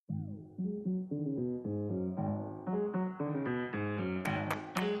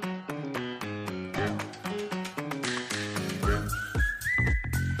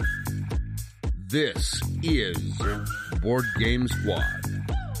This is Board Game Squad,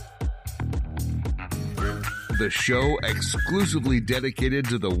 the show exclusively dedicated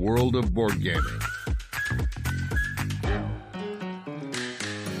to the world of board gaming.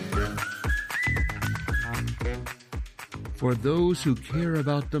 For those who care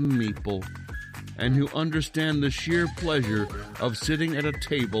about the meeple and who understand the sheer pleasure of sitting at a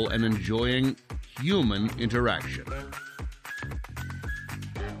table and enjoying human interaction.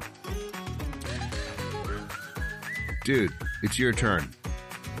 Dude, it's your turn.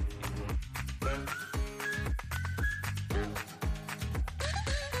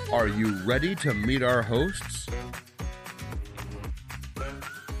 Are you ready to meet our hosts?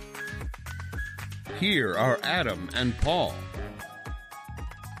 Here are Adam and Paul.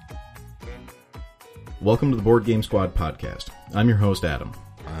 Welcome to the Board Game Squad podcast. I'm your host, Adam.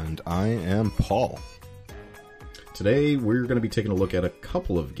 And I am Paul. Today, we're going to be taking a look at a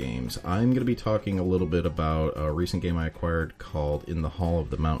couple of games. I'm going to be talking a little bit about a recent game I acquired called In the Hall of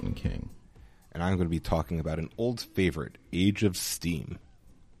the Mountain King. And I'm going to be talking about an old favorite, Age of Steam.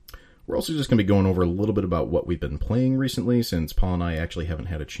 We're also just going to be going over a little bit about what we've been playing recently, since Paul and I actually haven't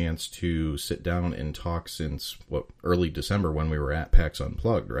had a chance to sit down and talk since, early December when we were at PAX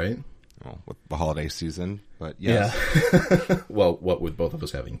Unplugged, right? Well, with the holiday season, but yes. Yeah. Well, what with both of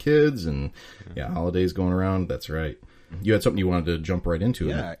us having kids and holidays going around, that's right. You had something you wanted to jump right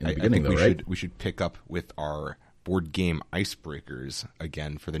into in the beginning, though, right? We should pick up with our board game icebreakers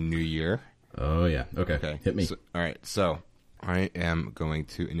again for the new year. Oh, yeah. Okay. Hit me. All right, so I am going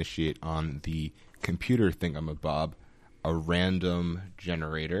to initiate on the computer thingamabob a random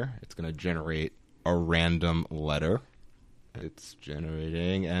generator. It's going to generate a random letter. It's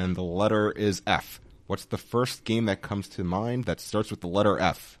generating, and the letter is F. What's the first game that comes to mind that starts with the letter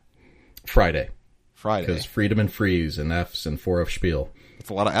F? Friday. Friday. Because freedom and freeze and Fs and 4F spiel. That's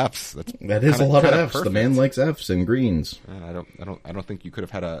a lot of Fs. That is a lot of Fs. Perfect. The man likes Fs and greens. I don't think you could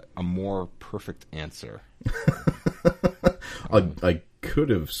have had a more perfect answer. I could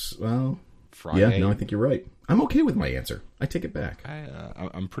have. Well, Friday. Yeah, no, I think you're right. I'm okay with my answer. I take it back.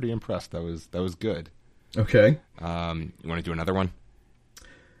 I'm pretty impressed. That was good. Okay. You want to do another one?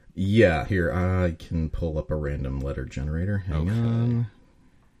 Yeah, here, I can pull up a random letter generator. Hang on.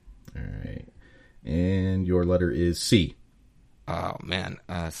 All right. And your letter is C. Oh, man.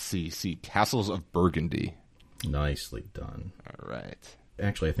 C. Castles of Burgundy. Nicely done. All right.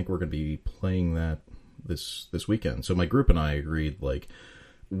 Actually, I think we're going to be playing that this weekend. So my group and I agreed,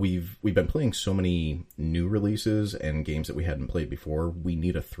 we've been playing so many new releases and games that we hadn't played before. We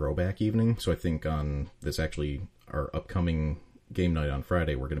need a throwback evening. So I think on our upcoming game night on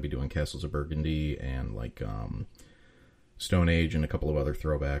Friday, we're going to be doing Castles of Burgundy and Stone Age and a couple of other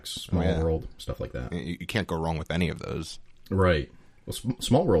throwbacks, Small World, stuff like that. You can't go wrong with any of those. Right. Well,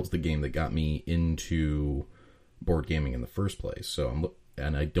 Small World's the game that got me into board gaming in the first place. So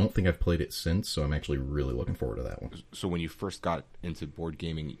and I don't think I've played it since, so I'm actually really looking forward to that one. So when you first got into board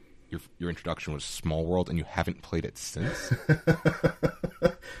gaming, your introduction was Small World, and you haven't played it since?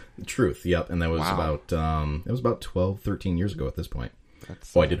 Truth, yep. And that was about 12, 13 years ago at this point.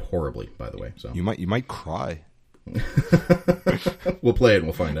 I did horribly, by the way. So you might cry. We'll play it and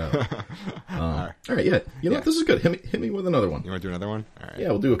we'll find out. All right, yeah. You know what? This is good. Hit me with another one. You want to do another one? All right. Yeah,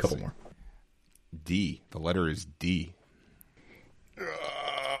 we'll do a couple more. D. The letter is D.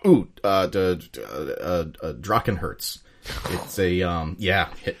 Drachenherz. It's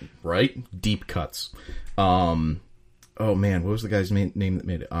a, right? Deep cuts. Oh man, what was the guy's name that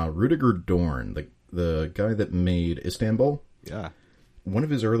made it? Rudiger Dorn, the guy that made Istanbul. Yeah. One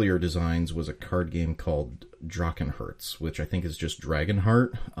of his earlier designs was a card game called Drachenherz, which I think is just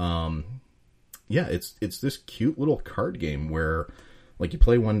Dragonheart. It's this cute little card game where you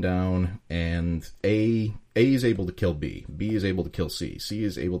play one down, and A is able to kill B is able to kill C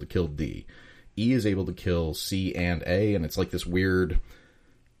is able to kill D, E is able to kill C and A, and it's like this weird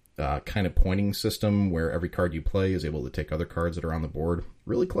kind of pointing system where every card you play is able to take other cards that are on the board.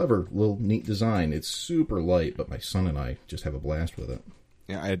 Really clever, little neat design. It's super light, but my son and I just have a blast with it.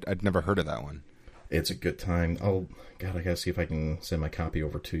 Yeah, I'd never heard of that one. It's a good time. I gotta see if I can send my copy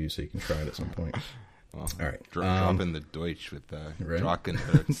over to you so you can try it at some point. Well, all right. Drop in the Deutsch with right?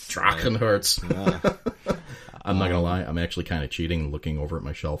 Drachenherz. Drachenherz. Yeah. I'm not going to lie. I'm actually kind of cheating, looking over at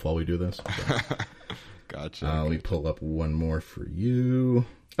my shelf while we do this. So. Gotcha. Let me pull up one more for you.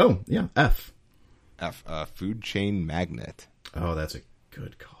 Oh, yeah. F. Food chain magnet. Oh, that's a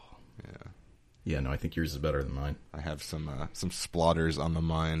good call. Yeah. Yeah, no, I think yours is better than mine. I have some splotters on the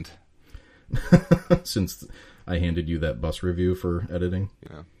mind. Since I handed you that bus review for editing.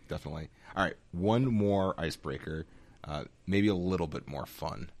 Yeah, definitely. All right, one more icebreaker, maybe a little bit more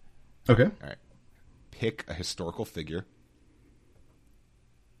fun. Okay. All right. pick a historical figure.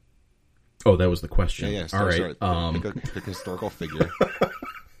 Oh, that was the question. Yeah. All right. Pick a historical figure.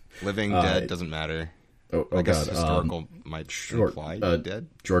 Living, dead, doesn't matter. I guess God. historical might imply dead.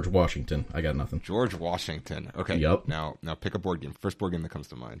 George Washington. I got nothing. George Washington. Okay. Yep. Now pick a board game. First board game that comes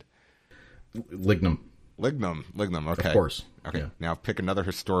to mind. Lignum. Lignum. Okay. Of course. Okay. Yeah. Now pick another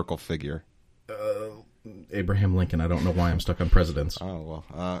historical figure. Abraham Lincoln. I don't know why I'm stuck on presidents. Oh,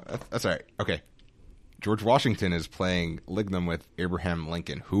 well. That's all right. Okay. George Washington is playing Lignum with Abraham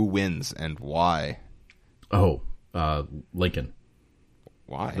Lincoln. Who wins and why? Oh, Lincoln.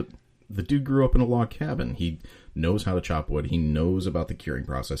 Why? The dude grew up in a log cabin. He knows how to chop wood. He knows about the curing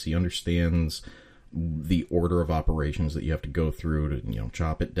process. He understands the order of operations that you have to go through to,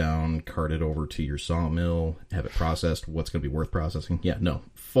 chop it down, cart it over to your sawmill, have it processed, what's going to be worth processing. Yeah, no,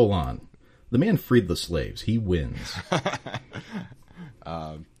 full on. The man freed the slaves. He wins.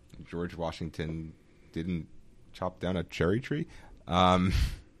 George Washington didn't chop down a cherry tree.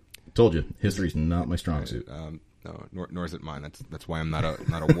 Told you, history's not my strong suit. No, nor is it mine. That's why I'm not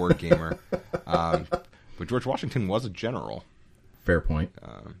a war gamer. But George Washington was a general. Fair point.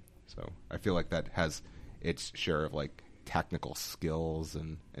 So I feel like that has its share of like technical skills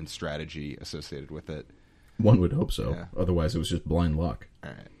and strategy associated with it. One would hope so. Yeah. Otherwise, it was just blind luck.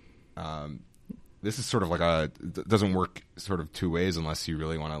 All right. This is sort of like it doesn't work sort of two ways unless you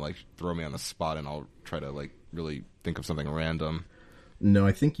really want to like throw me on the spot, and I'll try to like really think of something random. No,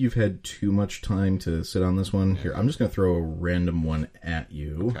 I think you've had too much time to sit on this one. Here, I'm just going to throw a random one at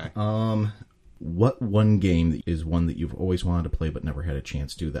you. Okay. What one game is one that you've always wanted to play but never had a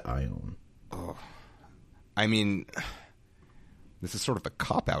chance to that I own? Oh, I mean, this is sort of the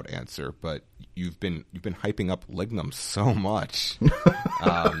cop-out answer, but you've been hyping up Lignum so much.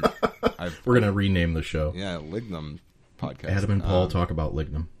 We're going to rename the show. Yeah, Lignum podcast. Adam and Paul talk about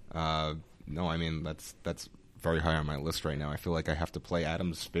Lignum. No, I mean, that's very high on my list right now. I feel like I have to play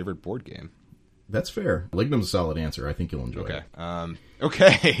Adam's favorite board game. That's fair. Lignum's a solid answer. I think you'll enjoy it.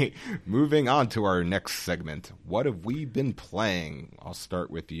 Okay. Moving on to our next segment. What have we been playing? I'll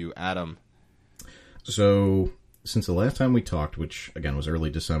start with you, Adam. So, since the last time we talked, which, again, was early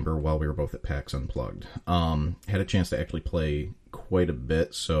December while we were both at PAX Unplugged, had a chance to actually play quite a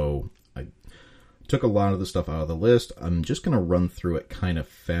bit, so I took a lot of the stuff out of the list. I'm just going to run through it kind of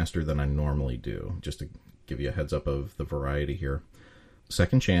faster than I normally do, just to give you a heads up of the variety here.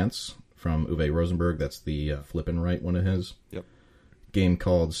 Second Chance from Uwe Rosenberg. That's the flip and write one of his. Yep. Game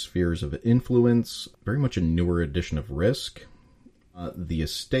called Spheres of Influence. Very much a newer edition of Risk. The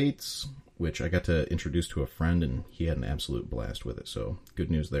Estates, which I got to introduce to a friend, and he had an absolute blast with it. So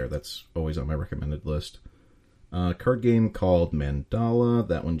good news there. That's always on my recommended list. Card game called Mandala.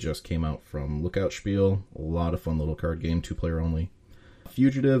 That one just came out from Lookout Spiel. A lot of fun little card game, 2-player only.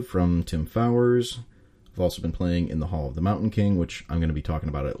 Fugitive from Tim Fowers. I've also been playing In the Hall of the Mountain King, which I'm going to be talking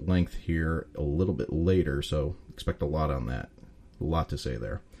about at length here a little bit later, so expect a lot on that. A lot to say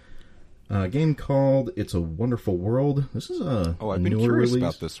there. A game called It's a Wonderful World. This is a I've been newer curious release.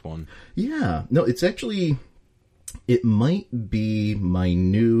 about this one. Yeah. No, it's actually... It might be my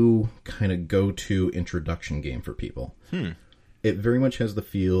new kind of go-to introduction game for people. It very much has the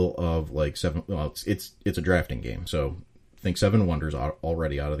feel of like it's a drafting game, so think Seven Wonders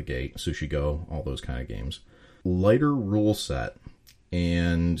already out of the gate, Sushi Go, all those kind of games. Lighter rule set,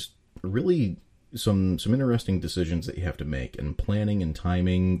 and really some interesting decisions that you have to make, and planning and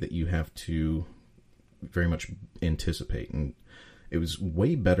timing that you have to very much anticipate. And it was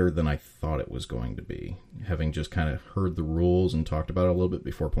way better than I thought it was going to be, having just kind of heard the rules and talked about it a little bit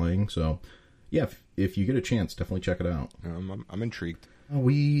before playing. So, yeah, if you get a chance, definitely check it out. I'm intrigued.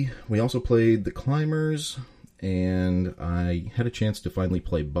 We also played The Climbers, and I had a chance to finally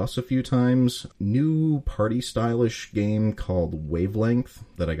play Bus a few times. New party-stylish game called Wavelength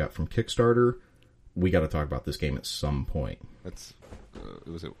that I got from Kickstarter. We got to talk about this game at some point. That's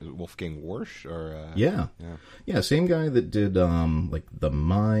was it Wolfgang Warsch or yeah, same guy that did like The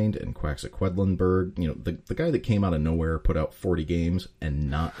Mind and Quacks at Quedlinburg. You know, the guy that came out of nowhere, put out 40 games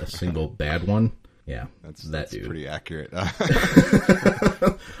and not a single bad one. Yeah, that's dude. Pretty accurate.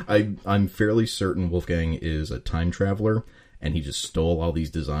 I'm fairly certain Wolfgang is a time traveler, and he just stole all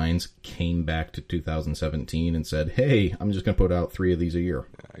these designs, came back to 2017, and said, "Hey, I'm just going to put out 3 of these a year."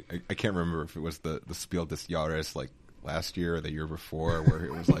 I can't remember if it was the Spiel des Jahres like last year or the year before, where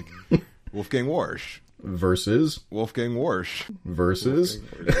it was like Wolfgang Warsch versus Wolfgang Warsch versus.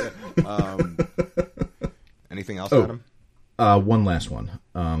 Anything else, Adam? One last one.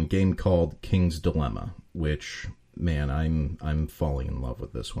 Game called King's Dilemma, which, man, I'm falling in love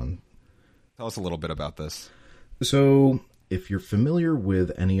with this one. Tell us a little bit about this. So, if you're familiar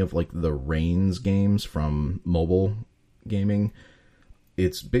with any of like the Reigns games from mobile gaming,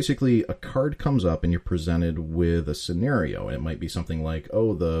 it's basically a card comes up and you're presented with a scenario. And it might be something like,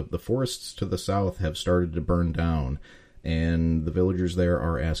 oh, the forests to the south have started to burn down and the villagers there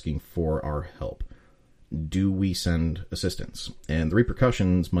are asking for our help. Do we send assistance? And the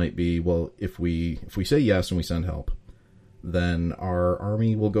repercussions might be, well, if we say yes and we send help, then our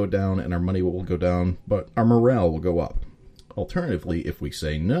army will go down and our money will go down, but our morale will go up. Alternatively, if we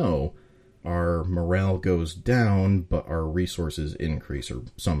say no, our morale goes down, but our resources increase, or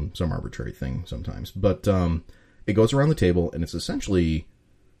some arbitrary thing sometimes. But it goes around the table, and it's essentially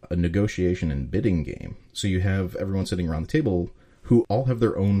a negotiation and bidding game. So you have everyone sitting around the table who all have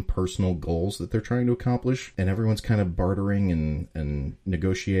their own personal goals that they're trying to accomplish, and everyone's kind of bartering and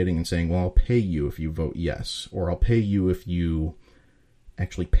negotiating and saying, well, I'll pay you if you vote yes, or I'll pay you if you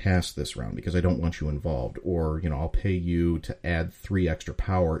actually pass this round because I don't want you involved, or, you know, I'll pay you to add 3 extra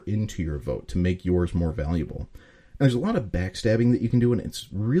power into your vote to make yours more valuable. And there's a lot of backstabbing that you can do, and it's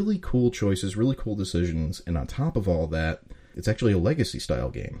really cool choices, really cool decisions, and on top of all that, it's actually a legacy style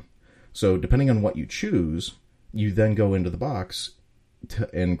game. So depending on what you choose, you then go into the box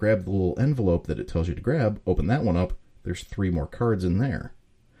and grab the little envelope that it tells you to grab, open that one up, there's 3 more cards in there.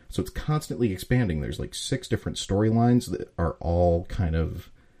 So it's constantly expanding. There's like 6 different storylines that are all kind of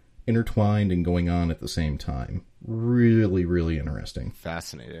intertwined and going on at the same time. Really, really interesting.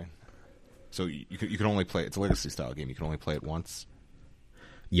 Fascinating. So you can only play, it's a legacy style game, you can only play it once?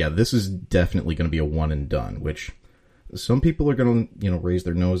 Yeah, this is definitely going to be a one and done, which some people are going to, you know, raise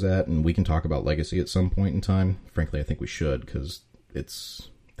their nose at, and we can talk about legacy at some point in time. Frankly, I think we should, because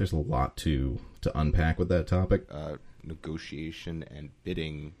there's a lot to unpack with that topic. Negotiation and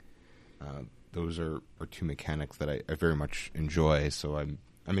bidding, those are 2 mechanics that I very much enjoy, so I'm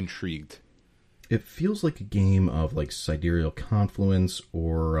intrigued. It feels like a game of like Sidereal Confluence,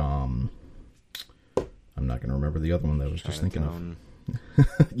 or I'm not going to remember the other one that I was just thinking of.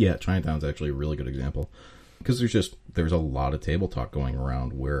 Yeah, Chinatown's actually a really good example, because there's a lot of table talk going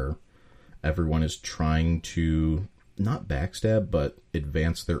around where everyone is trying to not backstab, but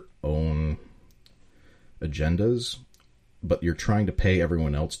advance their own agendas, but you're trying to pay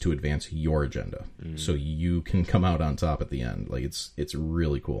everyone else to advance your agenda, so you can come out on top at the end. Like it's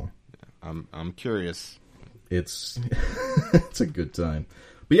really cool. I'm curious. It's it's a good time.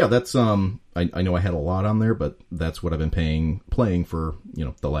 But yeah, that's I know I had a lot on there, but that's what I've been playing for, you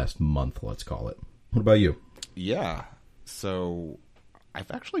know, the last month, let's call it. What about you? Yeah. So I've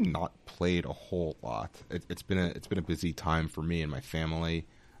actually not played a whole lot. It's been a busy time for me and my family,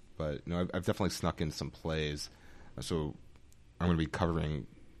 but you know, I've definitely snuck in some plays. So I'm going to be covering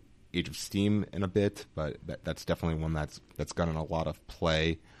Age of Steam in a bit, but that's definitely one that's gotten a lot of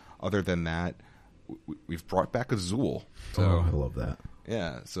play. Other than that, we've brought back Azul. So, oh, I love that.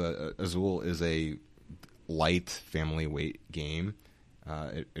 Yeah, so Azul is a light family weight game.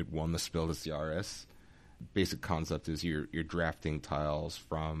 It won the Spiel des Jahres. Basic concept is you're drafting tiles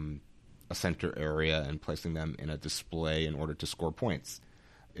from a center area and placing them in a display in order to score points,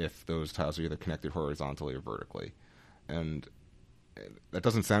 if those tiles are either connected horizontally or vertically. And that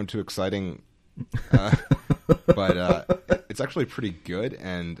doesn't sound too exciting, but it's actually pretty good,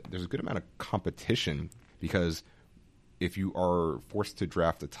 and there's a good amount of competition, because if you are forced to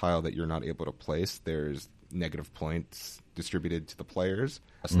draft a tile that you're not able to place, there's negative points distributed to the players.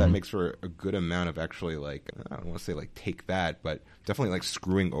 So that makes for a good amount of actually, like, I don't want to say like take that, but definitely like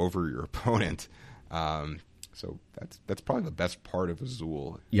screwing over your opponent. So that's probably the best part of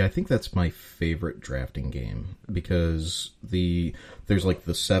Azul. Yeah, I think that's my favorite drafting game, because there's like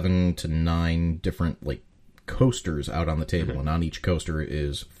the 7 to 9 different like coasters out on the table, and on each coaster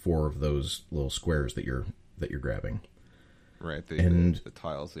is 4 of those little squares that you're grabbing. Right, the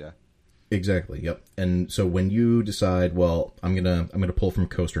tiles, yeah. Exactly, yep. And so when you decide, well, I'm gonna pull from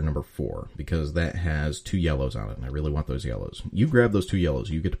coaster number 4 because that has 2 yellows on it, and I really want those yellows. You grab those 2 yellows,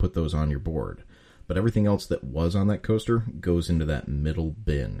 you get to put those on your board. But everything else that was on that coaster goes into that middle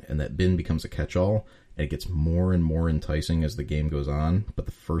bin, and that bin becomes a catch-all, and it gets more and more enticing as the game goes on. But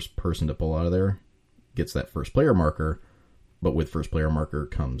the first person to pull out of there gets that first player marker, but with first player marker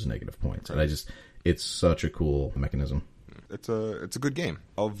comes negative points. Right. And it's such a cool mechanism. It's a good game.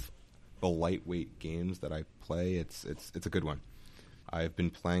 Of the lightweight games that I play, it's a good one. I've been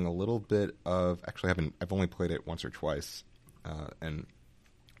playing a little bit of, actually I've only played it once or twice, and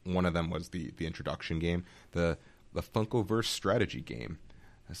one of them was the introduction game, the Funkoverse strategy game.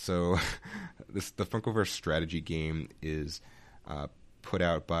 So the Funkoverse strategy game is put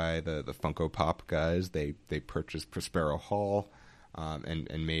out by the Funko Pop guys. They purchased Prospero Hall.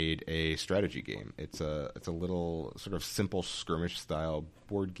 and made a strategy game. It's a little sort of simple skirmish style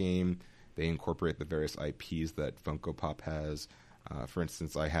board game. They incorporate the various IPs that Funko Pop has. For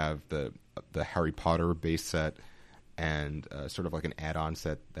instance, I have the Harry Potter base set and sort of like an add-on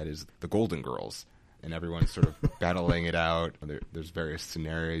set that is the Golden Girls, and everyone's sort of battling it out. There's various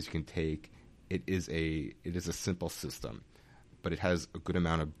scenarios you can take. It is a simple system, but it has a good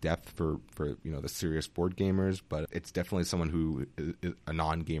amount of depth for the serious board gamers. But it's definitely someone who a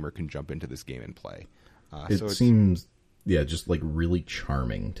non-gamer can jump into this game and play. It seems, just like really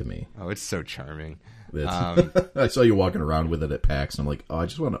charming to me. Oh, it's so charming. I saw you walking around with it at PAX, and I'm like, oh, I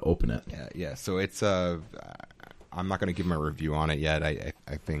just want to open it. Yeah. So it's I'm not going to give my review on it yet. I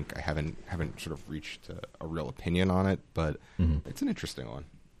think I haven't sort of reached a real opinion on it, but it's an interesting one.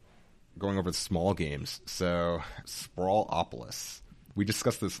 Going over the small games, so Sprawlopolis. We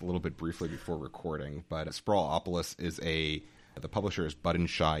discussed this a little bit briefly before recording, but Sprawlopolis is the publisher is Bud and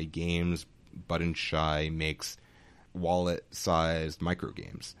Shy Games. Bud and Shy makes wallet-sized micro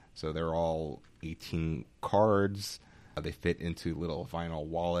games, so they're all 18 cards. They fit into little vinyl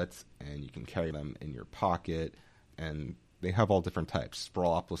wallets, and you can carry them in your pocket. And they have all different types.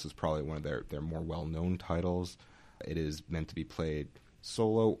 Sprawlopolis is probably one of their more well-known titles. It is meant to be played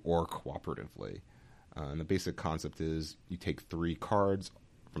solo or cooperatively. And the basic concept is you take 3 cards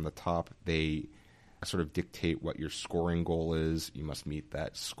from the top. They sort of dictate what your scoring goal is. You must meet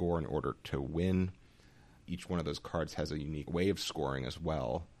that score in order to win. Each one of those cards has a unique way of scoring as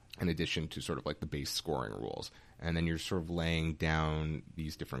well, in addition to sort of like the base scoring rules. And then you're sort of laying down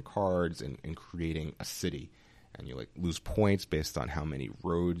these different cards and creating a city. And you lose points based on how many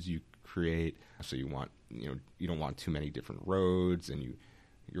roads you create. So you don't want too many different roads, and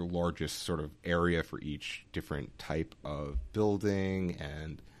your largest sort of area for each different type of building,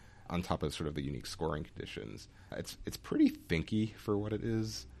 and on top of sort of the unique scoring conditions. It's pretty thinky for what it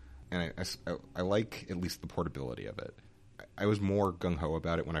is, and I like at least the portability of it. I was more gung-ho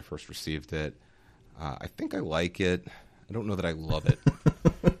about it when I first received it. I think I like it. I don't know that I love it.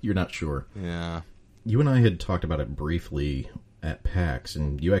 You're not sure. Yeah. You and I had talked about it briefly at PAX,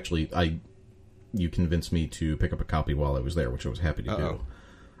 and you convinced me to pick up a copy while I was there, which I was happy to do.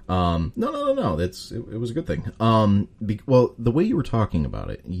 No. It was a good thing. Well, the way you were talking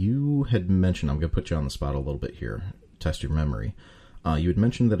about it, you had mentioned, I'm going to put you on the spot a little bit here, test your memory. You had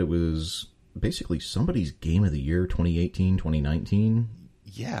mentioned that it was basically somebody's Game of the Year 2018, 2019.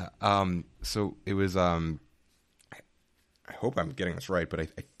 Yeah. So it was, I hope I'm getting this right, but I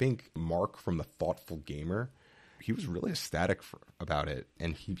think Mark from The Thoughtful Gamer, he was really ecstatic about it,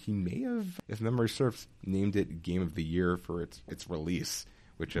 and he may have, if memory serves, named it Game of the Year for its release,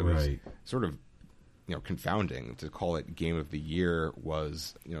 which it was sort of confounding. To call it Game of the Year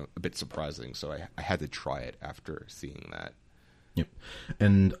was a bit surprising, so I had to try it after seeing that. Yep,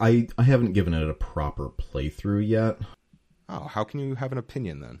 and I haven't given it a proper playthrough yet. Oh, how can you have an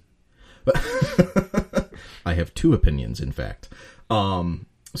opinion then? I have 2 opinions, in fact.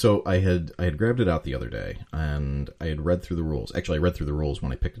 So I had grabbed it out the other day, and I had read through the rules. Actually, I read through the rules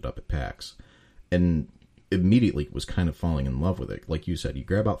when I picked it up at PAX, and immediately was kind of falling in love with it. Like you said, you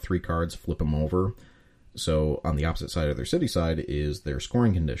grab out 3 cards, flip them over. So on the opposite side of their city side is their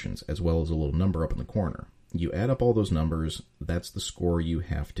scoring conditions, as well as a little number up in the corner. You add up all those numbers, that's the score you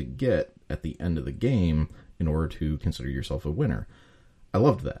have to get at the end of the game in order to consider yourself a winner. I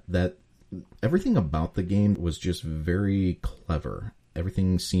loved that. Everything about the game was just very clever.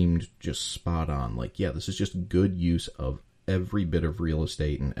 Everything seemed just spot on. Like, yeah, this is just good use of every bit of real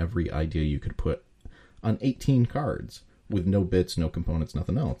estate and every idea you could put on 18 cards with no bits, no components,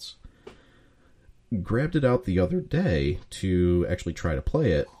 nothing else. Grabbed it out the other day to actually try to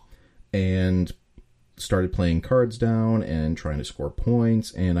play it, and started playing cards down and trying to score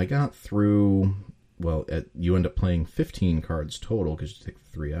points, and I got through, you end up playing 15 cards total because you take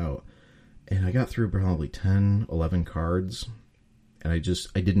 3 out, and I got through probably 10, 11 cards, and I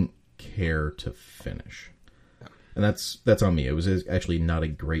didn't care to finish. And that's on me. It was actually not a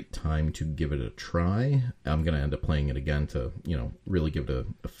great time to give it a try. I'm going to end up playing it again to, really give it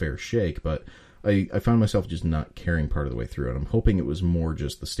a fair shake, but I found myself just not caring part of the way through it. I'm hoping it was more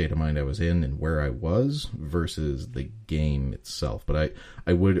just the state of mind I was in and where I was versus the game itself. But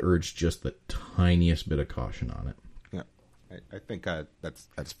I would urge just the tiniest bit of caution on it. Yeah, I think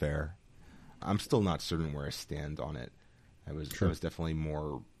that's fair. I'm still not certain where I stand on it. I was definitely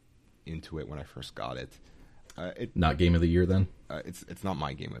more into it when I first got it. Not Game of the Year then? It's not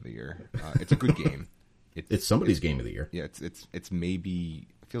my Game of the Year. It's a good game. It's somebody's Game of the Year. Yeah, it's maybe,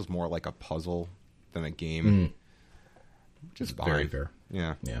 it feels more like a puzzle than a game. Which is fine. Very fair.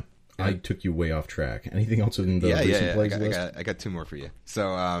 Yeah. I took you way off track. Anything else in the recent plays list? I got two more for you. So,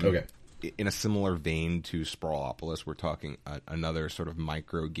 okay. In a similar vein to Sprawlopolis, we're talking another sort of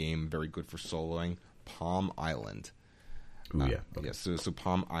micro game, very good for soloing, Palm Island. Ooh, yeah. Okay. Yeah, so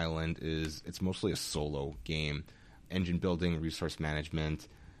Palm Island it's mostly a solo game. Engine building, resource management,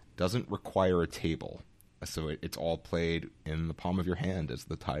 doesn't require a table. So it's all played in the palm of your hand, as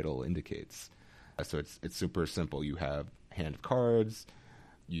the title indicates. So it's super simple. You have a hand of cards.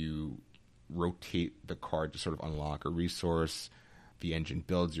 You rotate the card to sort of unlock a resource. The engine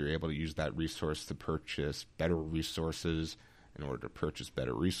builds. You're able to use that resource to purchase better resources. In order to purchase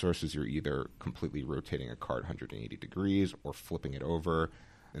better resources, you're either completely rotating a card 180 degrees or flipping it over,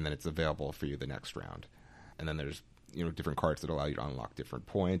 and then it's available for you the next round. And then there's different cards that allow you to unlock different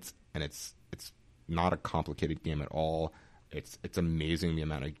points, and it's not a complicated game at all. It's amazing the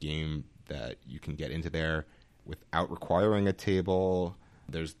amount of game that you can get into there without requiring a table.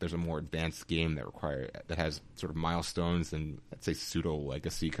 There's a more advanced game that has sort of milestones and, let's say, pseudo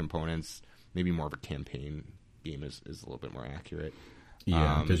legacy components. Maybe more of a campaign game is a little bit more accurate.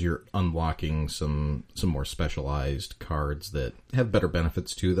 Yeah, because you're unlocking some more specialized cards that have better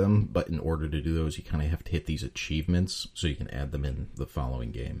benefits to them, but in order to do those, you kind of have to hit these achievements so you can add them in the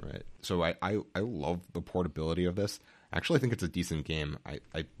following game. Right. So I love the portability of this. I actually think it's a decent game. I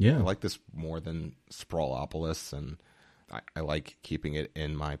like this more than Sprawlopolis, and I like keeping it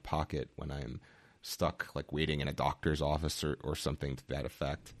in my pocket when I'm stuck, like waiting in a doctor's office or something to that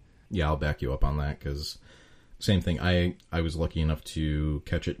effect. Yeah, I'll back you up on that, because same thing. I was lucky enough to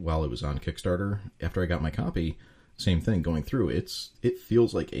catch it while it was on Kickstarter. After I got my copy, same thing, going through. It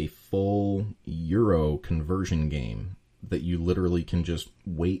feels like a full Euro conversion game that you literally can just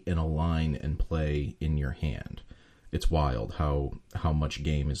wait in a line and play in your hand. It's wild how much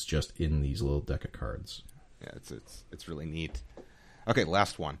game is just in these little deck of cards. Yeah, it's really neat. Okay,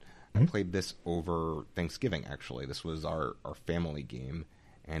 last one. I played this over Thanksgiving, actually. This was our family game,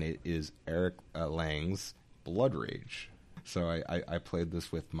 and it is Eric Lang's Blood Rage. So I played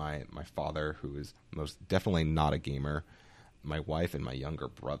this with my father, who is most definitely not a gamer, my wife, and my younger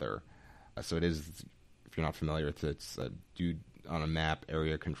brother. So it is, if you're not familiar with it, it's a dude on a map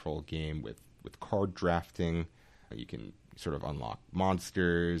area control game with card drafting. You can sort of unlock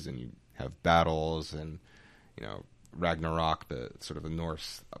monsters, and you have battles, and Ragnarok, the sort of the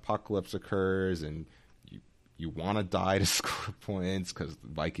Norse apocalypse occurs, and you want to die to score points because the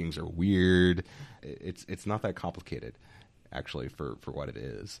Vikings are weird. It's not that complicated, actually, for what it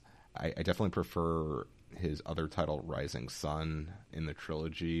is. I definitely prefer his other title, Rising Sun, in the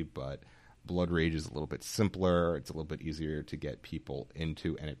trilogy, but Blood Rage is a little bit simpler. It's a little bit easier to get people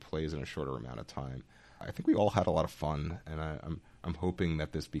into, and it plays in a shorter amount of time. I think we all had a lot of fun, and I'm hoping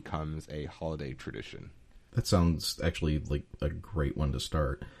that this becomes a holiday tradition. That sounds actually like a great one to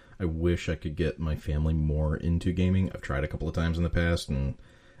start. I wish I could get my family more into gaming. I've tried a couple of times in the past, and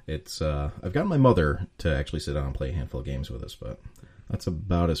it's I've gotten my mother to actually sit down and play a handful of games with us, but that's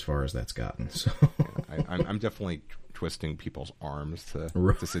about as far as that's gotten. So yeah, I'm definitely twisting people's arms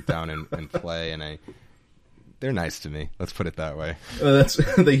to sit down and play, and they're nice to me. Let's put it that way.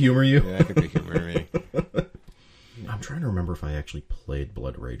 They humor you? Yeah, I think they humor me. I'm trying to remember if I actually played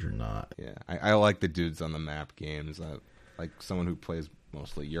Blood Rage or not. Yeah, I like the dudes on the map games. Like someone who plays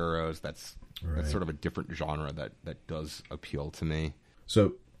mostly Euros. That's sort of a different genre that does appeal to me.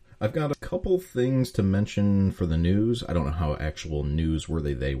 So I've got a couple things to mention for the news. I don't know how actual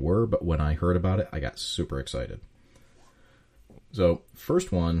newsworthy they were, but when I heard about it, I got super excited. So,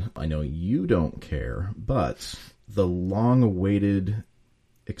 first one, I know you don't care, but the long-awaited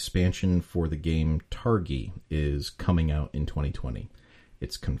expansion for the game Targi is coming out in 2020.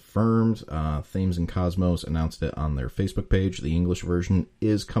 It's confirmed. Thames and Cosmos announced it on their Facebook page. The English version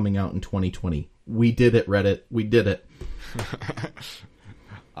is coming out in 2020. We did it, Reddit. We did it.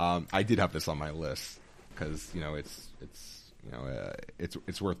 I did have this on my list because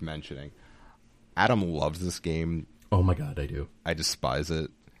it's worth mentioning. Adam loves this game. Oh my god, I do. I despise it.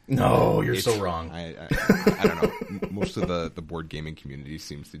 No, you're so wrong. I don't know. Most of the board gaming community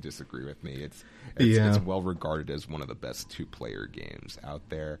seems to disagree with me. It's well regarded as one of the best 2-player games out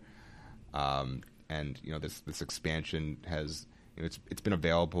there. And this expansion has it's been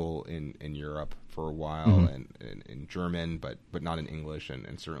available in Europe for a while and in German, but not in English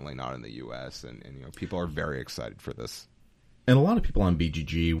and certainly not in the US. And people are very excited for this. And a lot of people on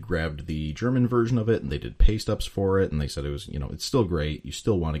BGG grabbed the German version of it, and they did paste-ups for it, and they said it was, it's still great. You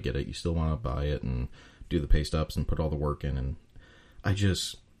still want to get it. You still want to buy it and do the paste-ups and put all the work in. And I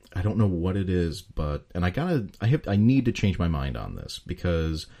don't know what it is, but I need to change my mind on this,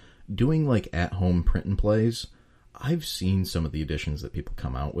 because doing like at-home print and plays, I've seen some of the editions that people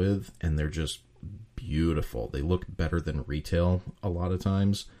come out with, and they're just beautiful. They look better than retail a lot of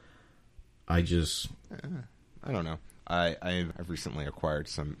times. I don't know. I've recently acquired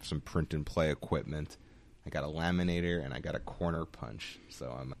some print and play equipment. I got a laminator and I got a corner punch,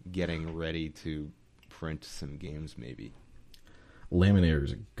 so I'm getting ready to print some games maybe. Laminator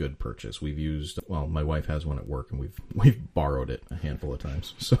is a good purchase. We've used, well, my wife has one at work, and we've borrowed it a handful of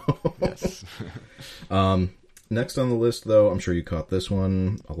times. So yes. Next on the list, though, I'm sure you caught this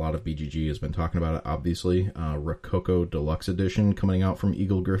one. A lot of BGG has been talking about it, obviously. Rococo Deluxe Edition coming out from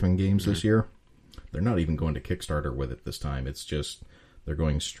Eagle Gryphon Games this year. They're not even going to Kickstarter with it this time. It's just, they're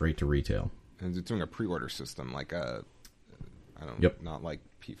going straight to retail. And they're doing a pre-order system, like not like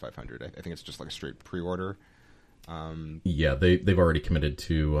P500. I think it's just like a straight pre-order. Yeah, they've already committed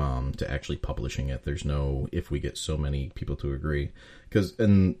to actually publishing it. There's no if we get so many people to agree,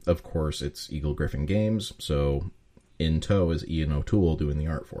 and of course it's Eagle Gryphon Games, so in tow is Ian O'Toole doing the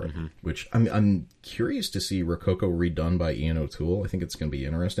art for it. Mm-hmm. Which I'm curious to see Rococo redone by Ian O'Toole. I think it's going to be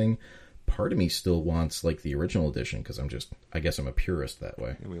interesting. Part of me still wants like the original edition because I guess I'm a purist that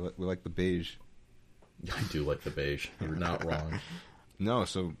way. Yeah, we like the beige. I do like the beige. You're not wrong. No,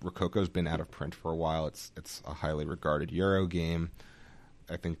 so Rococo's been out of print for a while. It's a highly regarded Euro game.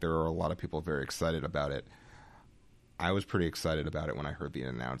 I think there are a lot of people very excited about it. I was pretty excited about it when I heard the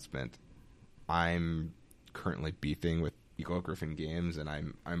announcement. I'm currently beefing with Eagle Gryphon Games, and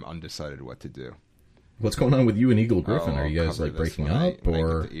I'm undecided what to do. What's going on with you and Eagle Gryphon? Are you guys like breaking up, when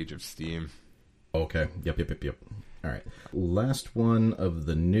or I get the Age of Steam? Okay. Yep. All right. Last one of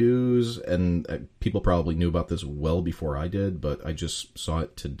the news, and people probably knew about this well before I did, but I just saw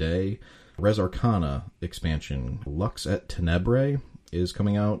it today. Res Arcana expansion, Lux et Tenebrae, is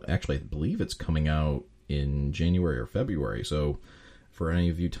coming out. Actually, I believe it's coming out in January or February. So for any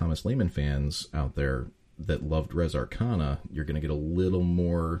of you Thomas Lehman fans out there that loved Res Arcana, you're going to get a little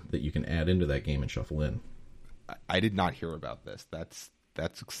more that you can add into that game and shuffle in. I did not hear about this. That's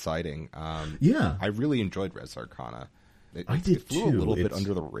exciting. Yeah. I really enjoyed Res Arcana. It flew too. A little bit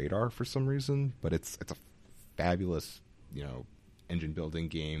under the radar for some reason, but it's a fabulous, engine building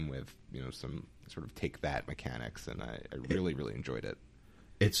game with, some sort of take that mechanics, and I really, really enjoyed it.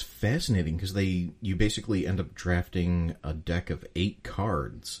 It's fascinating because you basically end up drafting a deck of 8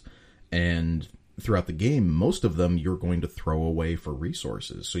 cards, and throughout the game, most of them you're going to throw away for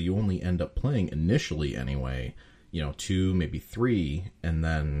resources. So you only end up playing, initially anyway, 2, maybe 3, and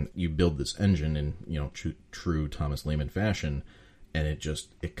then you build this engine in, true Thomas Lehman fashion, and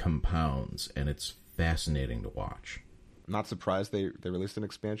it compounds, and it's fascinating to watch. I'm not surprised they released an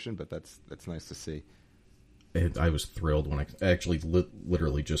expansion, but that's nice to see. I was thrilled when I actually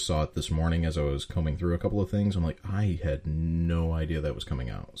literally just saw it this morning as I was combing through a couple of things. I'm like, I had no idea that was coming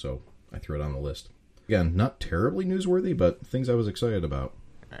out, so I threw it on the list. Again, not terribly newsworthy, but things I was excited about.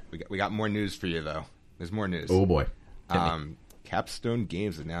 All right, we got more news for you, though. There's more news. Oh, boy. Capstone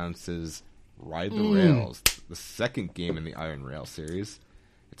Games announces Ride the Rails, the second game in the Iron Rail series.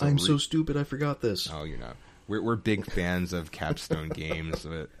 I'm so stupid, I forgot this. Oh, you're not. We're big fans of Capstone Games.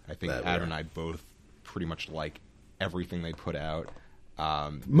 I think Adam and I both pretty much like everything they put out.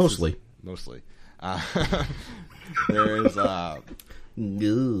 Mostly. There is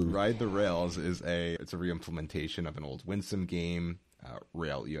Ride the Rails it's a re-implementation of an old Winsome game,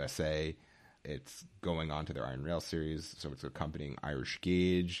 Rail USA. It's going on to their Iron Rail series, so it's accompanying Irish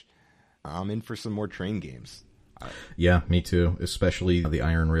Gauge. I'm in for some more train games. Yeah, me too. Especially the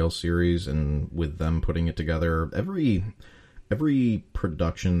Iron Rail series, and with them putting it together. Every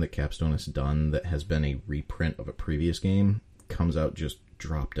production that Capstone has done that has been a reprint of a previous game comes out just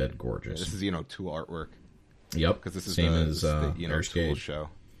drop dead gorgeous. Yeah, this is O'Toole artwork. Yep, because this is same as the Irish O'Toole Gauge show.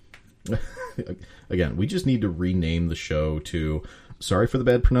 Again, we just need to rename the show to, sorry for the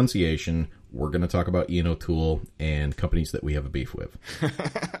bad pronunciation, we're going to talk about Ian O'Toole and companies that we have a beef with.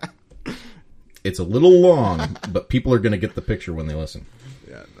 It's a little long, but people are going to get the picture when they listen.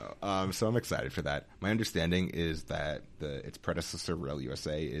 Yeah, no. So I'm excited for that. My understanding is that its predecessor, Rail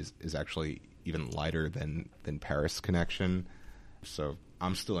USA, is actually even lighter than Paris Connection. So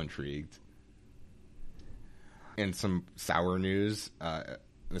I'm still intrigued. And some sour news.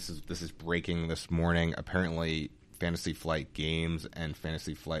 This is breaking this morning. Apparently, Fantasy Flight Games and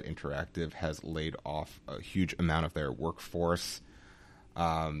Fantasy Flight Interactive has laid off a huge amount of their workforce.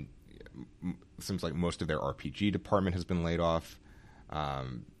 Seems like most of their RPG department has been laid off.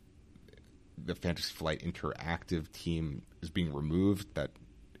 The Fantasy Flight Interactive team is being removed. That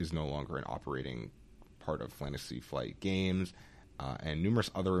is no longer an operating part of Fantasy Flight Games. And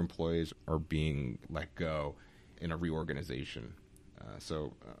numerous other employees are being let go in a reorganization.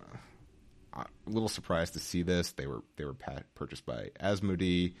 So a little surprised to see this. They were purchased by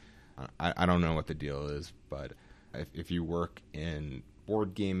Asmodee. I don't know what the deal is, but if you work in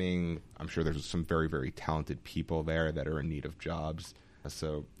board gaming, I'm sure there's some very, very talented people there that are in need of jobs.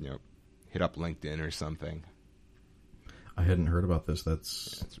 So, hit up LinkedIn or something. I hadn't heard about this. That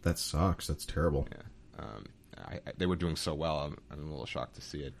sucks. That's terrible. Yeah. They were doing so well. I'm a little shocked to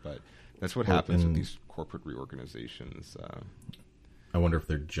see it, but that's what happens with these corporate reorganizations. I wonder if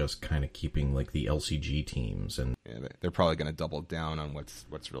they're just kind of keeping like the LCG teams, and they're probably going to double down on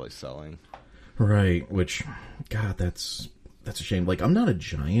what's really selling. Right. Which, God, that's a shame. Like, I'm not a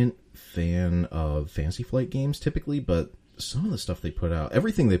giant fan of Fantasy Flight games typically, but some of the stuff they put out,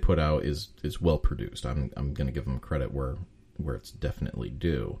 everything they put out is well produced. I'm going to give them credit where it's definitely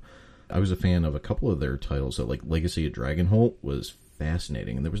due. I was a fan of a couple of their titles. So, like, Legacy of Dragonholt was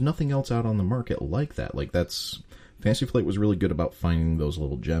fascinating, and there was nothing else out on the market like that. Like, Fantasy Flight was really good about finding those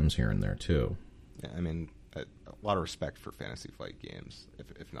little gems here and there too. Yeah, I mean, a lot of respect for Fantasy Flight games,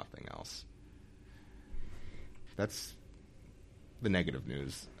 if nothing else. That's the negative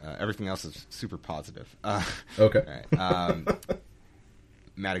news. Everything else is super positive. Okay. All right.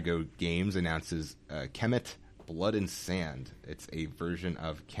 Matago Games announces Kemet Blood and Sand. It's a version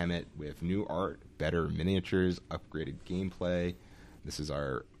of Kemet with new art, better miniatures, upgraded gameplay. This is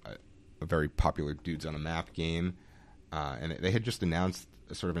a very popular Dudes on a Map game. And they had just announced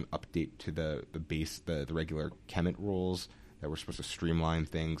a sort of an update to the regular Kemet rules that were supposed to streamline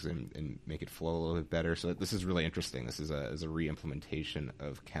things and make it flow a little bit better. So this is really interesting. This is a re-implementation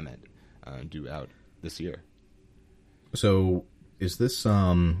of Kemet due out this year. So is this,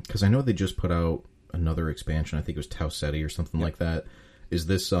 because I know they just put out another expansion, I think it was Tau Ceti or something like that. Is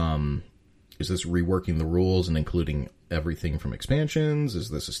this reworking the rules and including everything from expansions? Is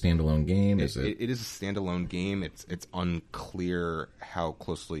this a standalone game? It is a standalone game. It's unclear how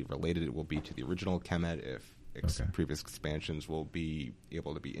closely related it will be to the original Kemet, if previous expansions will be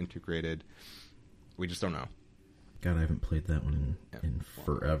able to be integrated. We just don't know. God, I haven't played that one in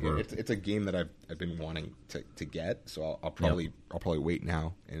forever. It's a game that I've been wanting to get, so I'll probably wait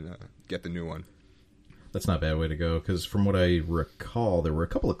now and get the new one. That's not a bad way to go, because from what I recall, there were a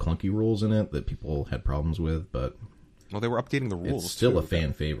couple of clunky rules in it that people had problems with, but... Well, they were updating the rules. It's still a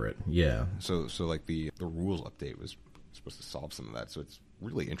fan favorite, yeah. So like the rules update was supposed to solve some of that, so it's a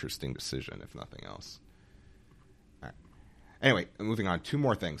really interesting decision, if nothing else. All right. Anyway, moving on. 2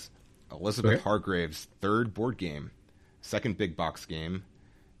 more things. Elizabeth Hargrave's third board game, second big box game.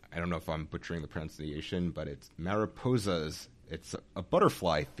 I don't know if I'm butchering the pronunciation, but it's Mariposas. It's a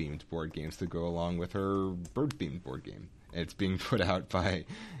butterfly-themed board game to go along with her bird-themed board game. And it's being put out by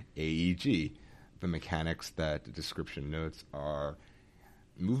AEG. The mechanics that the description notes are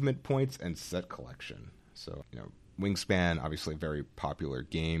movement points and set collection. So, Wingspan, obviously a very popular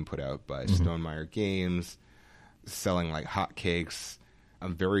game put out by Stonemaier Games, selling like hotcakes.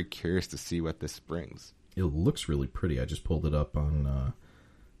 I'm very curious to see what this brings. It looks really pretty. I just pulled it up on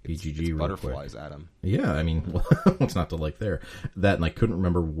BGG. It's butterflies, quick. Adam. Yeah, I mean, what's not to like there? That, and I couldn't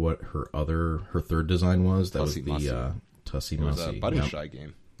remember what her third design was. That was the Tussie Mussy. It was a Button Shy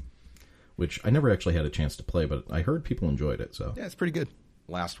game. Which I never actually had a chance to play, but I heard people enjoyed it. So yeah, it's pretty good.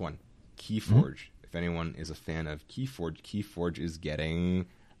 Last one, Keyforge. If anyone is a fan of Keyforge is getting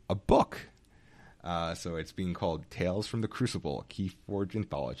a book. So it's being called Tales from the Crucible, Keyforge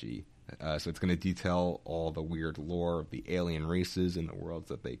Anthology. So it's going to detail all the weird lore of the alien races and the worlds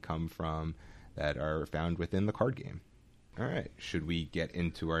that they come from that are found within the card game. All right, should we get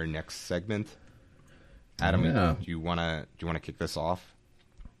into our next segment? Adam, do you want to kick this off?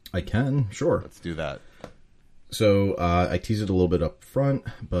 I can, sure. Let's do that. So I teased it a little bit up front,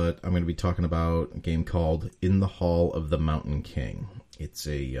 but I'm going to be talking about a game called In the Hall of the Mountain King. It's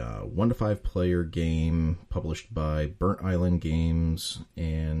a 1 to 5 player game published by Burnt Island Games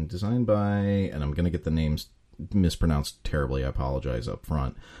and designed by, and I'm going to get the names mispronounced terribly, I apologize up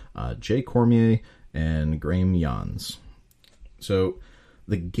front, Jay Cormier and Graham Jans. So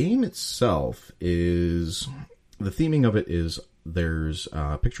the game itself is, the theming of it is, there's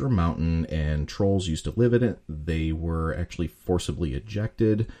a picture of a mountain and trolls used to live in it. They were actually forcibly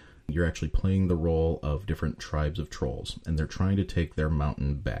ejected. You're actually playing the role of different tribes of trolls, and they're trying to take their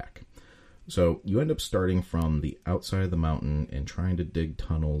mountain back. So you end up starting from the outside of the mountain and trying to dig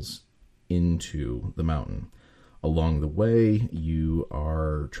tunnels into the mountain. Along the way, you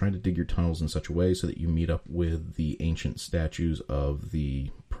are trying to dig your tunnels in such a way so that you meet up with the ancient statues of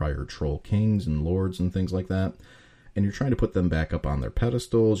the prior troll kings and lords and things like that. And you're trying to put them back up on their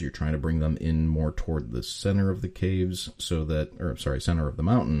pedestals. You're trying to bring them in more toward the center of the caves, center of the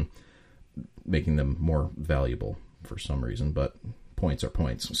mountain, making them more valuable for some reason. But points are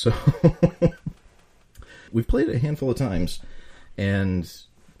points. So we've played it a handful of times, and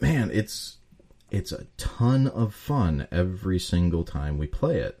man, it's a ton of fun every single time we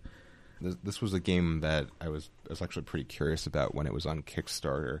play it. This was a game that I was actually pretty curious about when it was on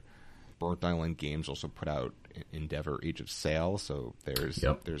Kickstarter. Burnt Island Games also put out Endeavor Age of Sail, so there's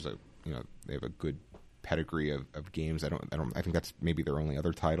a they have a good pedigree of games. I think that's maybe their only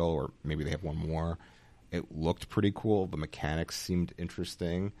other title, or maybe they have one more. It looked pretty cool. The mechanics seemed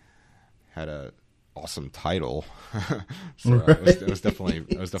interesting. Had a awesome title, so right. I was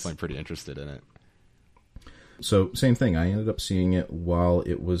definitely pretty interested in it. So, same thing. I ended up seeing it while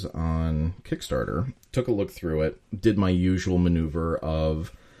it was on Kickstarter. Took a look through it. Did my usual maneuver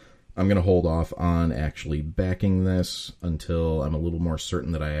of, I'm going to hold off on actually backing this until I'm a little more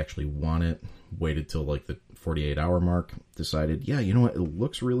certain that I actually want it. Waited till like the 48-hour mark. Decided, yeah, you know what? It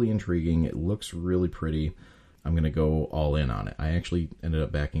looks really intriguing. It looks really pretty. I'm going to go all in on it. I actually ended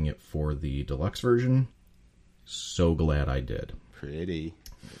up backing it for the deluxe version. So glad I did. Pretty.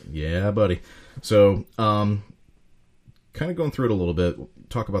 Yeah, buddy. So, kind of going through it a little bit,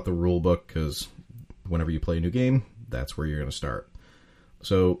 talk about the rule book, because whenever you play a new game, that's where you're going to start.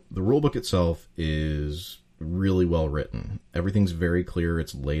 So, the rule book itself is really well written. Everything's very clear.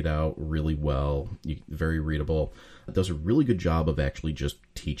 It's laid out really well. Very readable. It does a really good job of actually just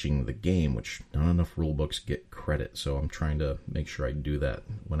teaching the game, which not enough rule books get credit, so I'm trying to make sure I do that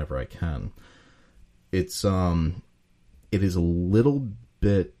whenever I can. It is a little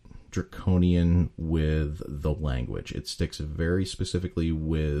bit draconian with the language. It sticks very specifically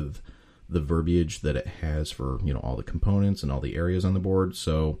with the verbiage that it has for, all the components and all the areas on the board.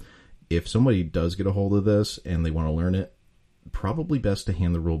 So if somebody does get a hold of this and they want to learn it, probably best to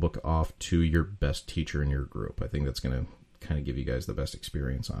hand the rulebook off to your best teacher in your group. I think that's going to kind of give you guys the best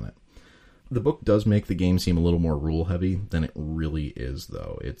experience on it. The book does make the game seem a little more rule heavy than it really is,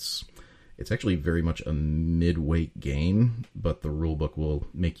 though. It's actually very much a mid-weight game, but the rulebook will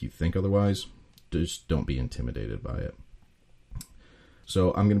make you think otherwise. Just don't be intimidated by it.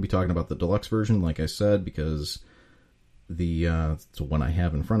 So I'm going to be talking about the deluxe version, like I said, because it's the one I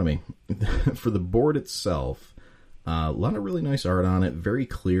have in front of me. For the board itself, a lot of really nice art on it, very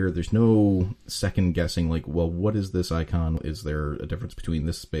clear. There's no second guessing, like, well, what is this icon? Is there a difference between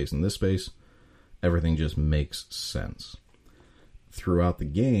this space and this space? Everything just makes sense. Throughout the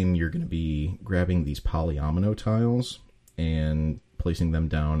game, you're going to be grabbing these polyomino tiles and placing them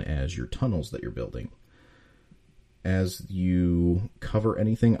down as your tunnels that you're building. As you cover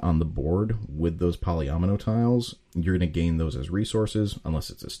anything on the board with those polyomino tiles, you're going to gain those as resources, unless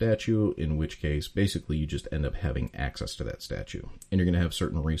it's a statue, in which case, basically, you just end up having access to that statue. And you're going to have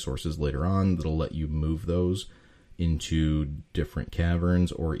certain resources later on that'll let you move those into different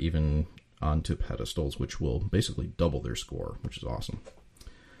caverns or even onto pedestals, which will basically double their score, which is awesome.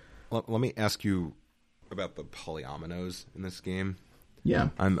 Let me ask you about the polyominoes in this game. Yeah,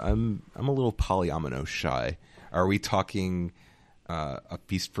 I'm a little polyomino shy. Are we talking a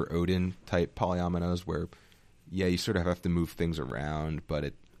Feast for Odin type polyominoes where, yeah, you sort of have to move things around,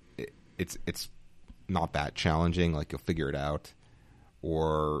 but it's not that challenging, like you'll figure it out?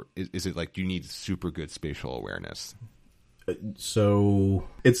 Or is it like you need super good spatial awareness? So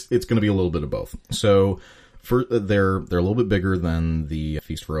it's going to be a little bit of both. So they're a little bit bigger than the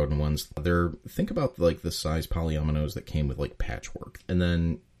Feast for Odin ones. Think about like the size polyominoes that came with like Patchwork. And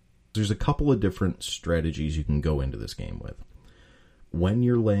then there's a couple of different strategies you can go into this game with. When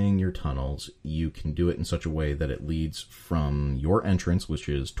you're laying your tunnels, you can do it in such a way that it leads from your entrance, which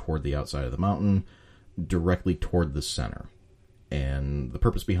is toward the outside of the mountain, directly toward the center. And the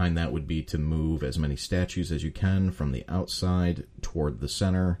purpose behind that would be to move as many statues as you can from the outside toward the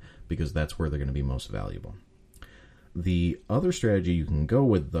center, because that's where they're going to be most valuable. The other strategy you can go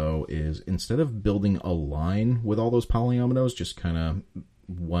with, though, is instead of building a line with all those polyominoes, just kind of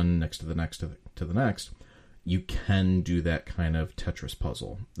one next to the next to the next, you can do that kind of Tetris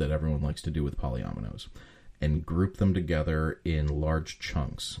puzzle that everyone likes to do with polyominoes and group them together in large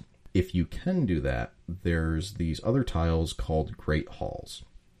chunks. If you can do that, there's these other tiles called Great Halls,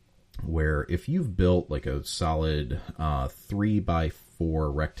 where if you've built like a solid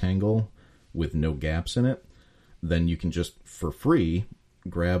 3x4 rectangle with no gaps in it, then you can just, for free,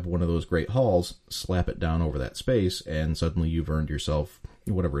 grab one of those Great Halls, slap it down over that space, and suddenly you've earned yourself,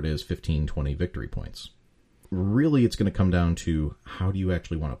 whatever it is, 15, 20 victory points. Really, it's going to come down to how do you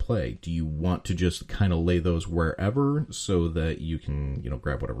actually want to play? Do you want to just kind of lay those wherever so that you can,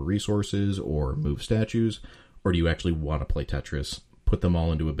 grab whatever resources or move statues? Or do you actually want to play Tetris, put them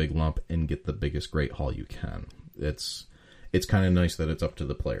all into a big lump, and get the biggest Great Hall you can? It's kind of nice that it's up to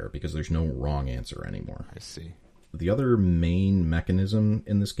the player because there's no wrong answer anymore. I see. The other main mechanism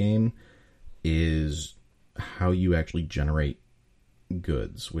in this game is how you actually generate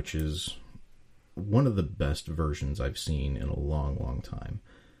goods, which is one of the best versions I've seen in a long, long time.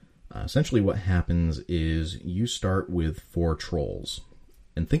 Essentially what happens is you start with 4 trolls.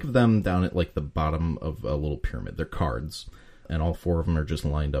 And think of them down at like the bottom of a little pyramid. They're cards. And all 4 of them are just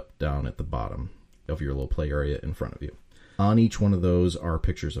lined up down at the bottom of your little play area in front of you. On each one of those are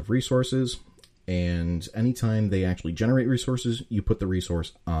pictures of resources. And anytime they actually generate resources, you put the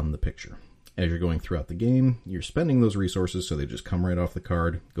resource on the picture. As you're going throughout the game, you're spending those resources, so they just come right off the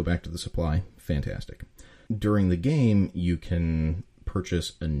card, go back to the supply. Fantastic. During the game, you can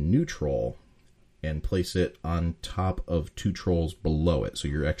purchase a new troll and place it on top of 2 trolls below it. So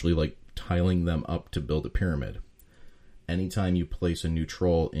you're actually like tiling them up to build a pyramid. Anytime you place a new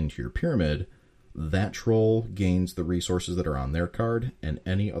troll into your pyramid, that troll gains the resources that are on their card, and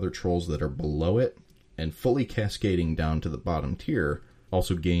any other trolls that are below it and fully cascading down to the bottom tier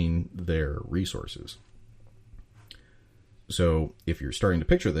also gain their resources. So if you're starting to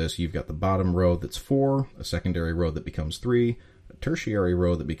picture this, you've got the bottom row that's 4, a secondary row that becomes 3, a tertiary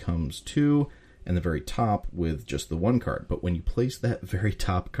row that becomes 2, and the very top with just the 1 card. But when you place that very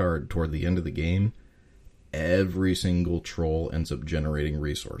top card toward the end of the game, every single troll ends up generating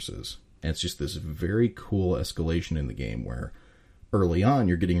resources. And it's just this very cool escalation in the game where early on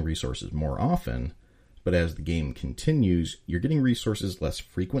you're getting resources more often, but as the game continues, you're getting resources less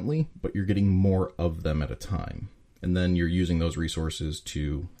frequently, but you're getting more of them at a time. And then you're using those resources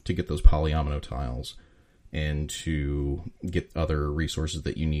to get those polyomino tiles and to get other resources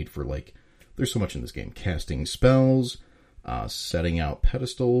that you need for, like, there's so much in this game. Casting spells, setting out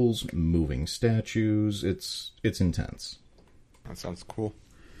pedestals, moving statues. It's intense. That sounds cool.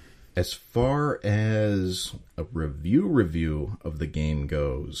 As far as a review of the game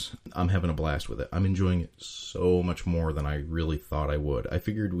goes, I'm having a blast with it. I'm enjoying it so much more than I really thought I would. I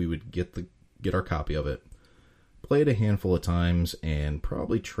figured we would get our copy of it, play it a handful of times, and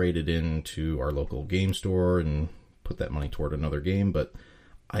probably trade it into our local game store and put that money toward another game, but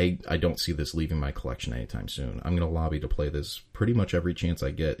I don't see this leaving my collection anytime soon. I'm going to lobby to play this pretty much every chance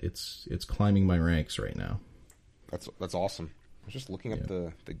I get. It's climbing my ranks right now. That's awesome. I was just looking up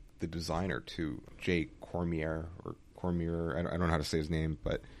the designer too, Jay Cormier or Cormier. I don't know how to say his name,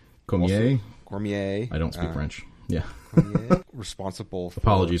 but Cormier. Cormier. I don't speak French. Yeah. Cormier, responsible.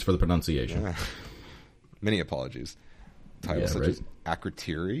 Apologies for the pronunciation. Yeah. Many apologies. Titles such as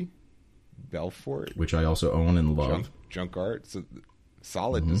Akrotiri, Belfort, which I also own and love. Junk Art. So,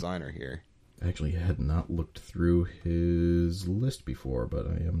 solid designer here. I actually had not looked through his list before, but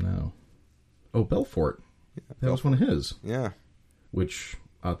I am now. Oh, Belfort. Yeah, that was one of his. Yeah. Which,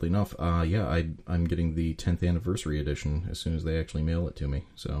 oddly enough, I'm getting the 10th anniversary edition as soon as they actually mail it to me.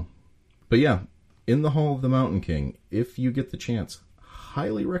 So, but yeah, In the Hall of the Mountain King, if you get the chance,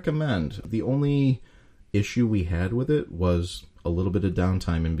 highly recommend. The only issue we had with it was a little bit of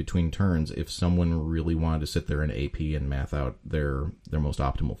downtime in between turns if someone really wanted to sit there and AP and math out their most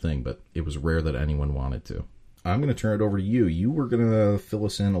optimal thing, but it was rare that anyone wanted to. I'm going to turn it over to you. You were going to fill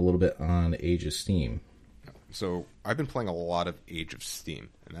us in a little bit on Age of Steam. So I've been playing a lot of Age of Steam,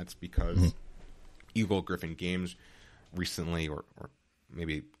 and that's because Eagle Gryphon Games recently, or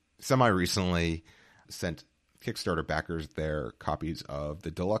maybe semi-recently, sent Kickstarter backers their copies of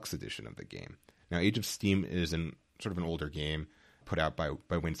the deluxe edition of the game. Now, Age of Steam is sort of an older game put out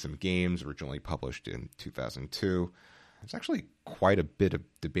by Winsome Games, originally published in 2002. There's actually quite a bit of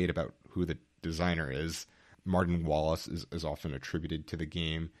debate about who the designer is. Martin Wallace is often attributed to the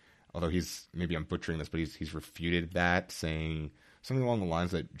game, although maybe I'm butchering this, but he's refuted that, saying something along the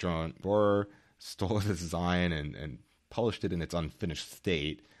lines that John Borer stole the design and published it in its unfinished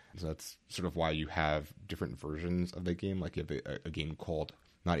state. So that's sort of why you have different versions of the game. Like you have a game called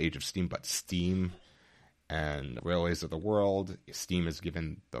not Age of Steam, but Steam and Railways of the World. Steam is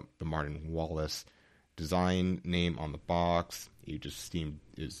given the Martin Wallace design name on the box. Age of Steam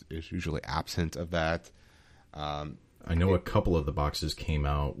is usually absent of that. I know a couple of the boxes came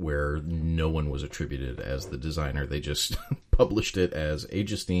out where no one was attributed as the designer. They just published it as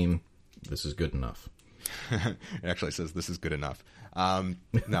Age of Steam. This is good enough. It actually says this is good enough.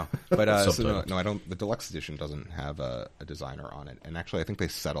 No, but so no, I don't. The deluxe edition doesn't have a designer on it, and actually, I think they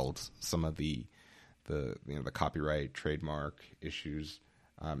settled some of the copyright, trademark issues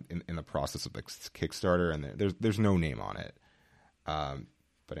in the process of the Kickstarter, and there's no name on it.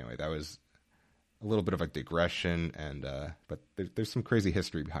 But anyway, that was a little bit of a digression, and but there's some crazy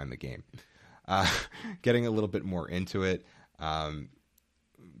history behind the game. Getting a little bit more into it.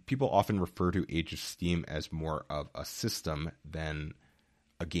 People often refer to Age of Steam as more of a system than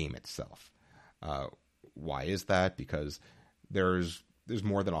a game itself. why is that? Because there's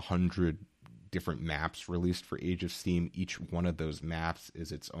more than 100 different maps released for Age of Steam. Each one of those maps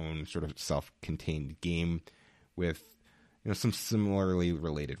is its own sort of self-contained game with some similarly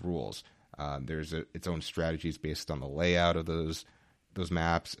related rules. There's its own strategies based on the layout of those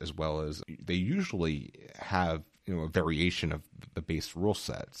maps, as well as they usually have a variation of the base rule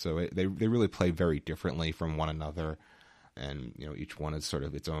set. So they really play very differently from one another, and each one is sort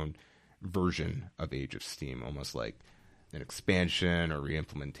of its own version of Age of Steam, almost like an expansion or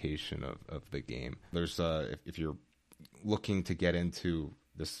reimplementation of the game. There's if you're looking to get into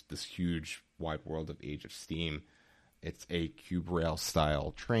this huge wide world of Age of Steam, it's a cube rail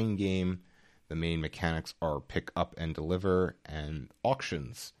style train game. The main mechanics are pick up and deliver and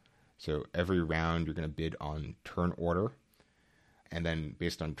auctions. So every round you're going to bid on turn order. And then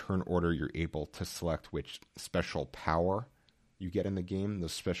based on turn order, you're able to select which special power you get in the game.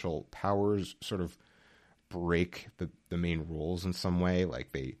 Those special powers sort of break the main rules in some way.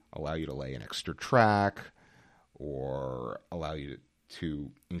 Like they allow you to lay an extra track or allow you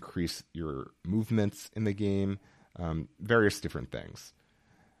to increase your movements in the game. Various different things.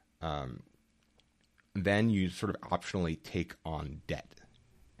 Then you sort of optionally take on debt.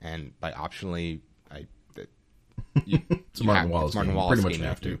 And by optionally, it's a Martin Wallace game. Pretty much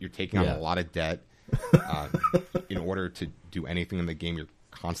have to. You're taking on a lot of debt. In order to do anything in the game, you're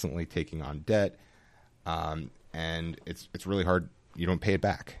constantly taking on debt. And it's really hard. You don't pay it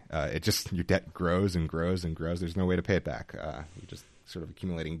back. Your debt grows and grows and grows. There's no way to pay it back. You're just sort of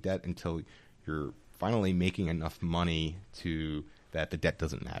accumulating debt until you're finally making enough money that the debt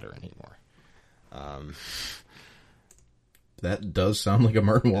doesn't matter anymore. That does sound like a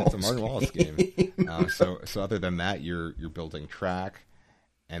Martin Wallace. It's a Martin Wallace game. So other than that, you're building track,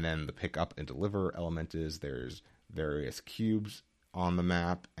 and then the pick up and deliver element is there's various cubes on the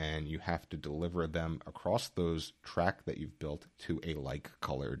map, and you have to deliver them across those track that you've built to a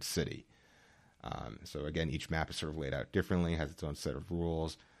like-colored city. So again, each map is sort of laid out differently, has its own set of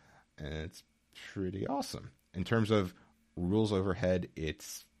rules, and it's pretty awesome. In terms of rules overhead,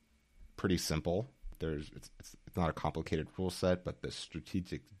 it's pretty simple. It's not a complicated rule set, but the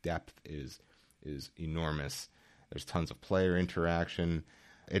strategic depth is enormous. There's tons of player interaction.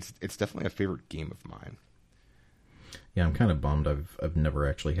 It's definitely a favorite game of mine. Yeah, I'm kind of bummed. I've never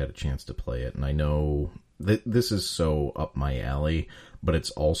actually had a chance to play it, and I know this is so up my alley, but it's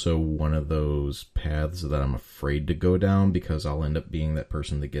also one of those paths that I'm afraid to go down because I'll end up being that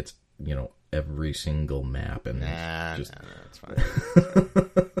person that gets every single map and it's fine.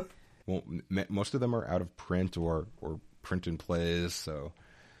 Well, most of them are out of print or print and plays,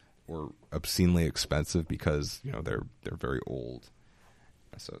 or obscenely expensive because they're very old.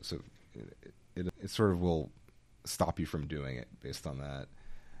 So it sort of will stop you from doing it based on that.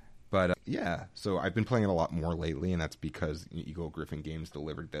 But so I've been playing it a lot more lately, and that's because Eagle Gryphon Games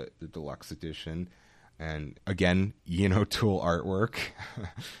delivered the deluxe edition. And again, Ian O'Toole artwork.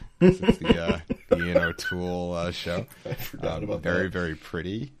 It's the Ian O'Toole show. I forgot about very, that. very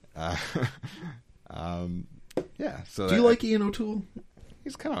pretty. So do you like Ian O'Toole?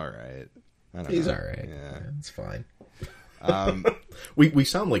 He's kind of alright. He's alright. Yeah, it's fine. We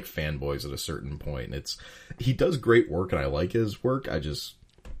sound like fanboys at a certain point. He does great work, and I like his work. I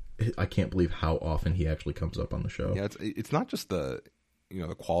can't believe how often he actually comes up on the show. Yeah, it's not just the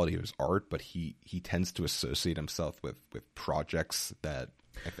the quality of his art, but he tends to associate himself with projects that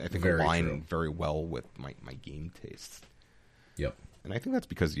I think align very well with my game tastes. Yep. And I think that's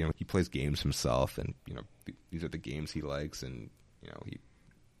because he plays games himself, and these are the games he likes, and he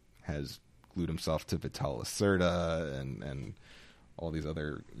has glued himself to Vital Lacerda and all these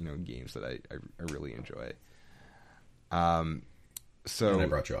other games that I really enjoy. So and I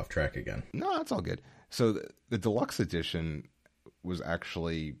brought you off track again. No, that's all good. So the deluxe edition was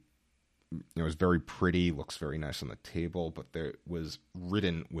actually it was very pretty, looks very nice on the table, but there was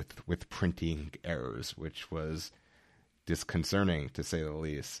ridden with printing errors, which was disconcerting to say the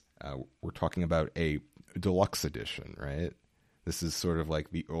least. We're talking about a deluxe edition, right? This is sort of like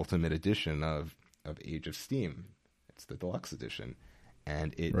the ultimate edition of Age of Steam. It's the deluxe edition,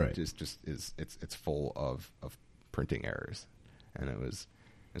 and it just is it's full of printing errors, and it's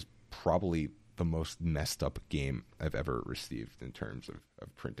probably the most messed up game I've ever received in terms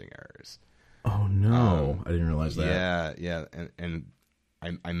of printing errors. Oh no, I didn't realize that. Yeah, and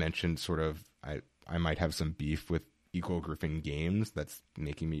I mentioned sort of I might have some beef with Eagle Gryphon Games that's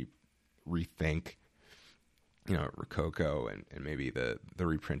making me rethink Rococo and maybe the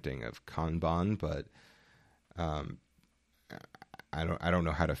reprinting of Kanban, but I don't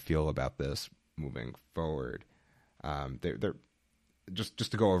know how to feel about this moving forward. They're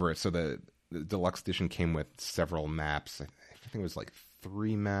just to go over it. So the deluxe edition came with several maps. I think it was like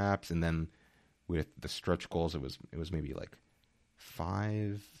 3 maps, and then with the stretch goals, it was maybe like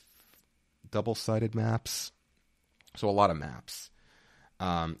 5 double-sided maps. So a lot of maps.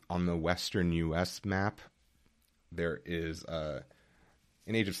 On the Western U.S. map, there is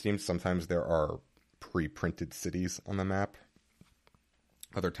in Age of Steam. Sometimes there are pre-printed cities on the map.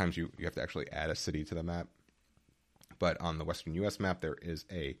 Other times you have to actually add a city to the map. But on the Western U.S. map, there is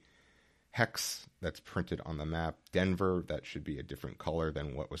a hex that's printed on the map. Denver, that should be a different color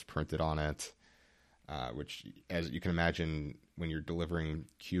than what was printed on it. Which, as you can imagine, when you're delivering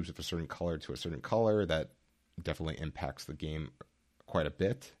cubes of a certain color to a certain color, that definitely impacts the game quite a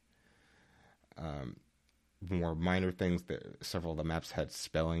bit. More minor things, several of the maps had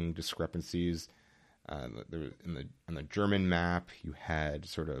spelling discrepancies. On the German map, you had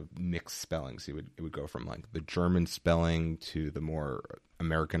sort of mixed spellings. It would go from like the German spelling to the more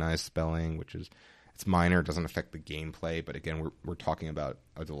Americanized spelling, which is it's minor. It doesn't affect the gameplay, but again, we're talking about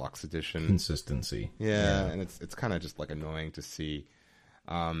a deluxe edition. Consistency. Yeah, and it's kind of just like annoying to see.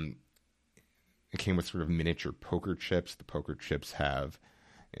 It came with sort of miniature poker chips. The poker chips have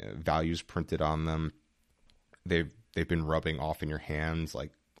values printed on them. They've been rubbing off in your hands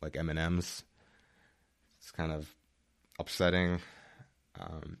like M&Ms. It's kind of upsetting.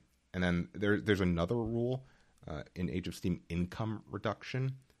 And then there's another rule in Age of Steam: income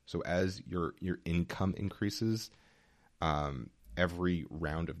reduction. So as your income increases, every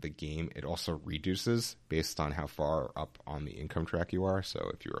round of the game, it also reduces based on how far up on the income track you are.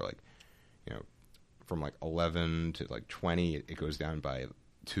 So if you were from like 11 to like 20, it goes down by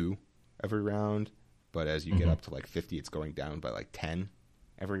 2 every round. But as you get up to like 50, it's going down by like 10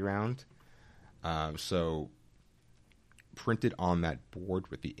 every round. So printed on that board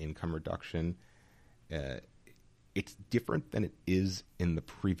with the income reduction, it's different than it is in the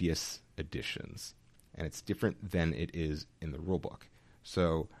previous editions, and it's different than it is in the rulebook.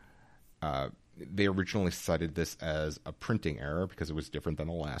 So they originally cited this as a printing error because it was different than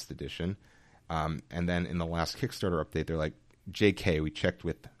the last edition. And then in the last Kickstarter update, they're like, JK, we checked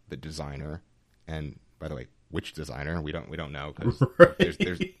with the designer, and by the way, which designer? We don't know, because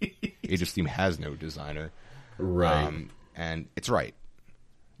there's Age of Steam has no designer. Right. And it's right.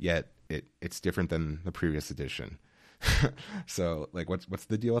 Yet it's different than the previous edition. So like what's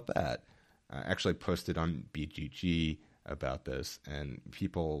the deal with that? I actually posted on BGG about this, and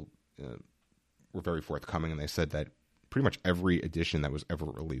people were very forthcoming, and they said that pretty much every edition that was ever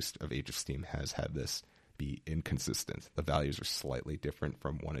released of Age of Steam has had this be inconsistent. The values are slightly different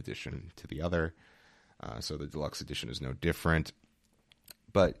from one edition to the other. So the deluxe edition is no different.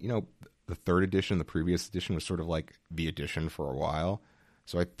 But, the third edition, the previous edition, was sort of like the edition for a while.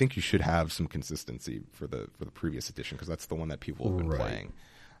 So I think you should have some consistency for the previous edition, because that's the one that people have been playing.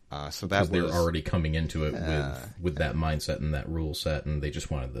 So that they're already coming into it with that mindset and that rule set, and they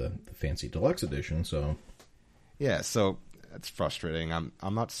just wanted the fancy deluxe edition. So yeah, so it's frustrating.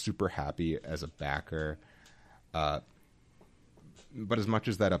 I'm not super happy as a backer. But as much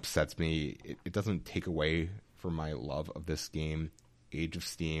as that upsets me, it doesn't take away from my love of this game. Age of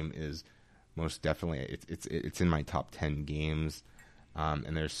Steam is most definitely it's in my top 10 games,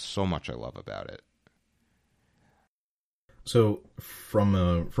 and there's so much I love about it. So from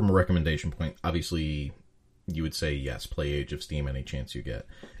a recommendation point, obviously you would say yes, play Age of Steam any chance you get.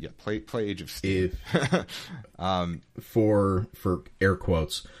 Yeah, play Age of Steam. For air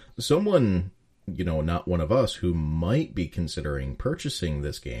quotes, someone, not one of us, who might be considering purchasing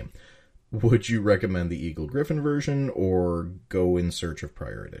this game, would you recommend the Eagle Griffin version or go in search of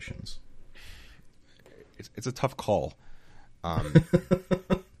prior editions? It's a tough call.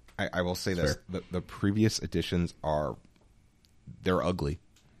 I will say this: the previous editions they're ugly.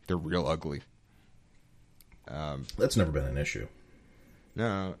 They're real ugly. That's never been an issue.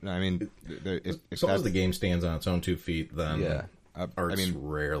 No. I mean, as long as the game stands on its own 2 feet, then yeah. Art's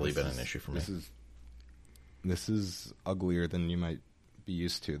rarely been an issue for me. This is uglier than you might be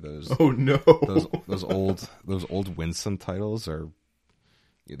used to. Those those old Winsome titles are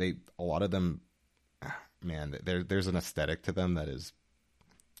a lot of them. Man, there's an aesthetic to them that is.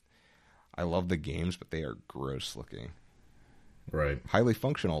 I love the games, but they are gross looking. Right, highly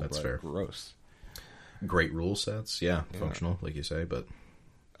functional, that's but fair. Gross. Great rule sets, yeah, functional, like you say, but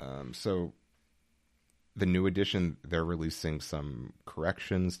so. The new edition, they're releasing some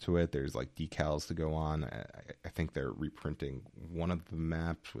corrections to it. There's like decals to go on. I think they're reprinting one of the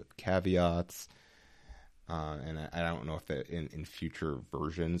maps with caveats. And I don't know if in future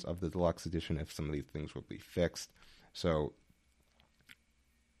versions of the deluxe edition, if some of these things will be fixed. So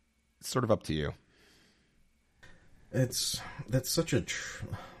it's sort of up to you. That's such a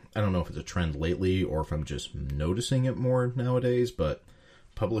I don't know if it's a trend lately or if I'm just noticing it more nowadays, but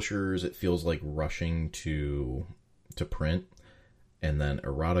publishers, it feels like rushing to print, and then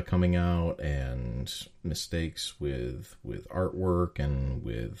errata coming out and mistakes with artwork and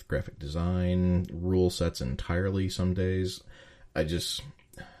with graphic design, rule sets entirely some days.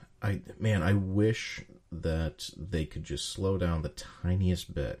 I wish that they could just slow down the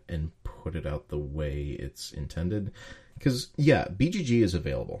tiniest bit and put it out the way it's intended. Because, yeah, BGG is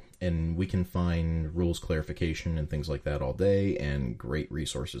available, and we can find rules clarification and things like that all day, and great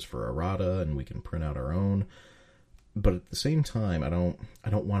resources for errata, and we can print out our own. But at the same time, I don't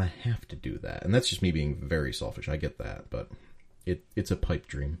want to have to do that. And that's just me being very selfish. I get that, but it's a pipe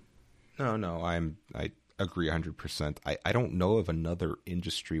dream. No, I agree 100%. I don't know of another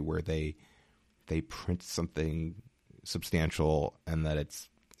industry where they print something substantial and that it's,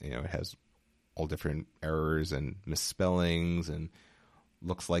 it has all different errors and misspellings and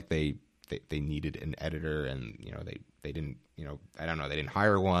looks like they needed an editor and, they didn't, I don't know, they didn't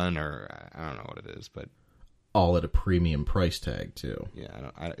hire one, or I don't know what it is, but all at a premium price tag too.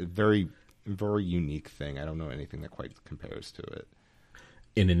 Yeah, very, very unique thing. I don't know anything that quite compares to it.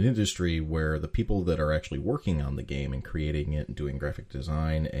 In an industry where the people that are actually working on the game and creating it and doing graphic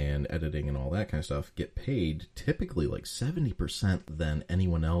design and editing and all that kind of stuff get paid typically like 70% than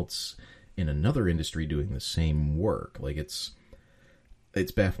anyone else in another industry doing the same work. Like, it's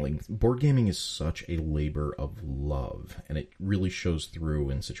baffling. Board gaming is such a labor of love, and it really shows through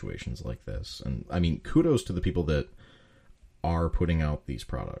in situations like this. And I mean, kudos to the people that are putting out these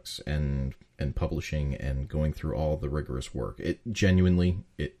products and publishing and going through all the rigorous work. It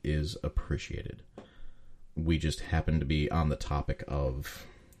is appreciated. We just happen to be on the topic of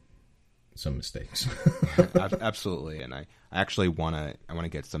some mistakes. Absolutely. And I actually want to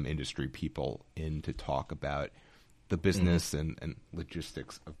get some industry people in to talk about the business and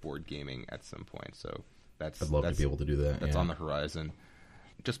logistics of board gaming at some point. So I'd love to be able to do that. That's on the horizon.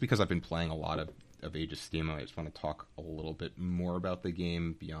 Just because I've been playing a lot of Age of Steam, I just want to talk a little bit more about the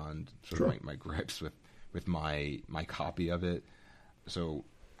game beyond sort of my gripes with my copy of it. So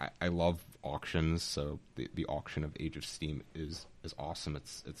I love auctions. So the auction of Age of Steam is awesome.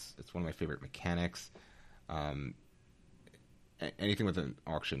 It's one of my favorite mechanics. Anything with an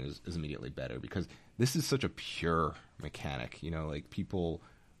auction is immediately better because this is such a pure mechanic. Like, people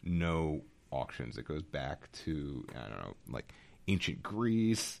know auctions. It goes back to, I don't know, like ancient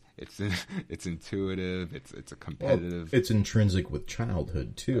Greece. It's intuitive. It's a competitive. Well, it's intrinsic with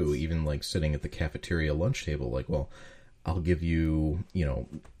childhood too. Even like sitting at the cafeteria lunch table, like, well, I'll give you,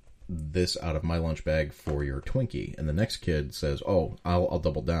 this out of my lunch bag for your Twinkie, and the next kid says, "Oh, I'll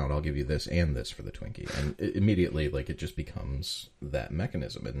double down. I'll give you this and this for the Twinkie," and immediately, like, it just becomes that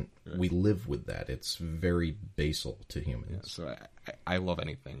mechanism, and we live with that. It's very basal to humans. Yeah, so I love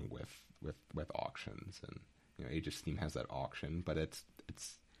anything with auctions, and Age of Steam has that auction, but it's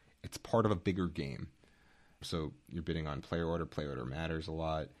part of a bigger game. So you're bidding on player order. Player order matters a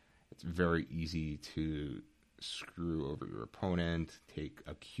lot. It's very easy to screw over your opponent, take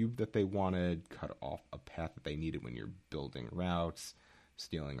a cube that they wanted, cut off a path that they needed when you're building routes,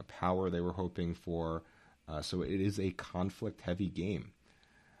 stealing a power they were hoping for. So it is a conflict-heavy game.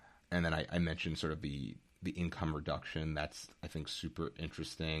 And then I mentioned sort of the income reduction. That's, I think, super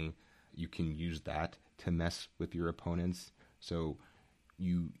interesting. You can use that to mess with your opponents. So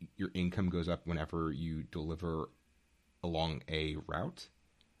your income goes up whenever you deliver along a route.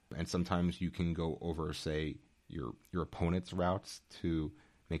 And sometimes you can go over, say, your opponent's routes to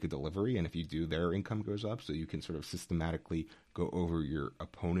make a delivery, and if you do, their income goes up. So you can sort of systematically go over your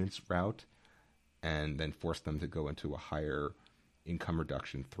opponent's route and then force them to go into a higher income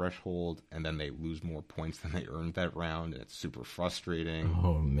reduction threshold, and then they lose more points than they earned that round, and it's super frustrating.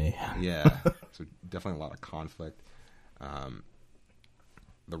 Oh, man. Yeah, so definitely a lot of conflict.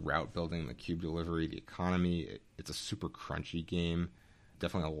 The route building, the cube delivery, the economy, it's a super crunchy game.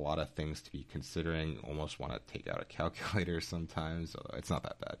 Definitely a lot of things to be considering. Almost want to take out a calculator sometimes, although it's not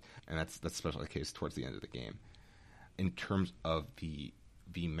that bad. And that's especially the case towards the end of the game. In terms of the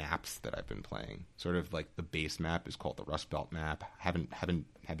maps that I've been playing, sort of like the base map is called the Rust Belt map. Haven't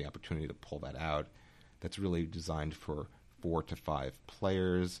had the opportunity to pull that out. That's really designed for 4 to 5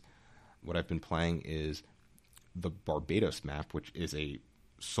 players. What I've been playing is the Barbados map, which is a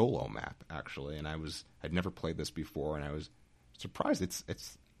solo map actually, and I'd never played this before, and I was surprised. It's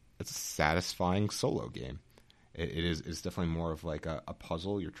a satisfying solo game. It's definitely more of like a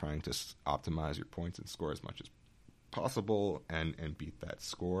puzzle. You're trying to optimize your points and score as much as possible and beat that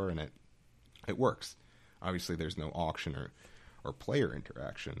score, and it works. Obviously, there's no auction or player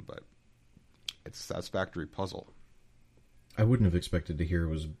interaction, but it's a satisfactory puzzle. I wouldn't have expected to hear it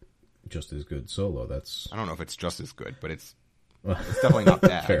was just as good solo. I don't know if it's just as good, but it's definitely not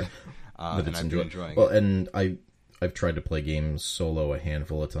bad. Fair. And I've been enjoying well, it. And I've tried to play games solo a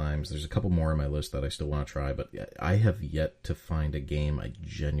handful of times. There's a couple more on my list that I still want to try, but I have yet to find a game I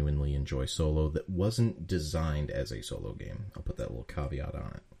genuinely enjoy solo that wasn't designed as a solo game. I'll put that little caveat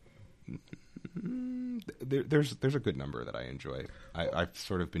on it. There's a good number that I enjoy. I've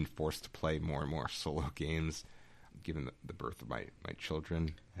sort of been forced to play more and more solo games, given the birth of my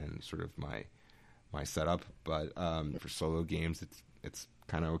children and sort of my setup. But for solo games, it's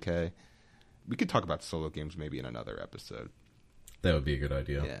kind of okay. We could talk about solo games maybe in another episode. That would be a good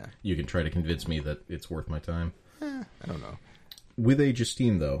idea. Yeah. You can try to convince me that it's worth my time. I don't know. With Age of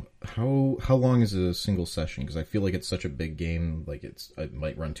Steam, though, how long is a single session? Because I feel like it's such a big game. Like it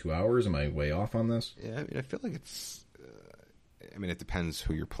might run 2 hours. Am I way off on this? Yeah, I mean, I feel like it's. It depends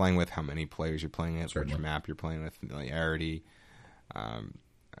who you're playing with, how many players you're playing with, which map you're playing with, familiarity.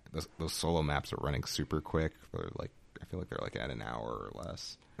 Those solo maps are running super quick. I feel like they're like at an hour or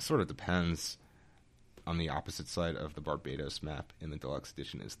less. It sort of depends. On the opposite side of the Barbados map in the deluxe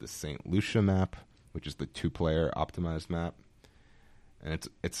edition is the St. Lucia map, which is the 2-player optimized map, and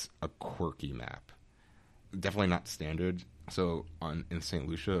it's a quirky map. Definitely not standard. So in St.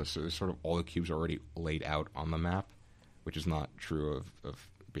 Lucia, so there's sort of all the cubes are already laid out on the map, which is not true of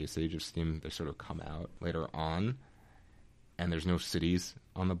base Age of Steam. They sort of come out later on, and there's no cities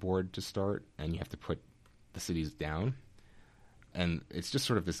on the board to start, and you have to put the cities down. And it's just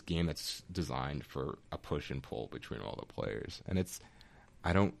sort of this game that's designed for a push and pull between all the players. And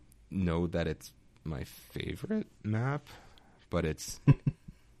I don't know that it's my favorite map, but it's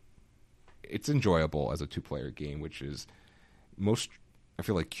enjoyable as a 2-player game, which is I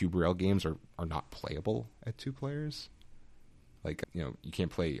feel like Cube Rail games are not playable at 2 players. Like, you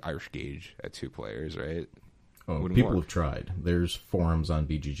can't play Irish Gauge at 2 players, right? Oh, people have tried. There's forums on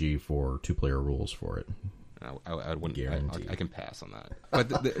BGG for 2-player rules for it. I wouldn't. I can pass on that.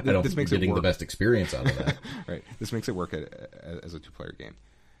 But I don't this makes getting it work. The best experience out of that. Right. This makes it work as a 2-player game.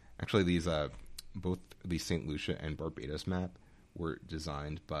 Actually, these both the St. Lucia and Barbados map were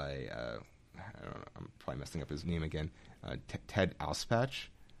designed by I don't know. I'm probably messing up his name again. Ted Auspach.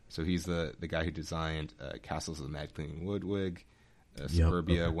 So he's the guy who designed Castles of the Mad King Ludwig,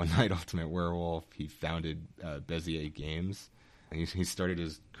 Suburbia, okay. One Night Ultimate Werewolf. He founded Bezier Games. He started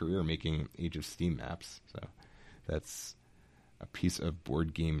his career making Age of Steam maps, so that's a piece of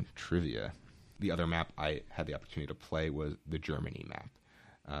board game trivia. The other map I had the opportunity to play was the Germany map.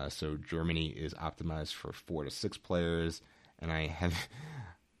 So Germany is optimized for 4 to 6 players, and I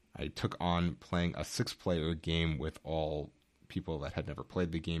took on playing a 6-player game with all people that had never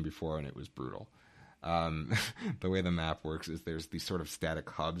played the game before, and it was brutal. The way the map works is there's these sort of static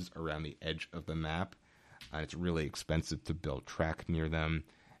hubs around the edge of the map. It's really expensive to build track near them,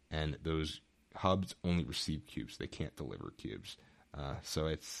 and those hubs only receive cubes. They can't deliver cubes. So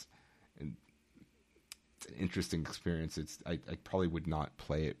it's an interesting experience. I probably would not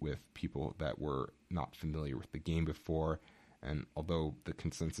play it with people that were not familiar with the game before, and although the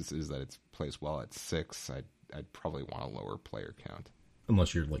consensus is that it plays well at 6, I'd probably want a lower player count.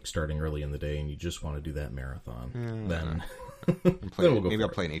 Unless you're like starting early in the day and you just want to do that marathon, then maybe I'll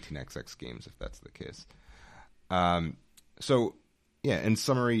play an 18xx games if that's the case. So, yeah, in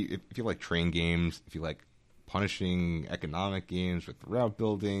summary, if you like train games, if you like punishing economic games with route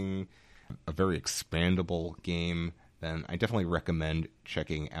building, a very expandable game, then I definitely recommend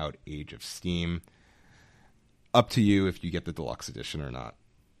checking out Age of Steam. Up to you if you get the deluxe edition or not.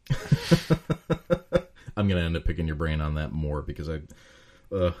 I'm going to end up picking your brain on that more because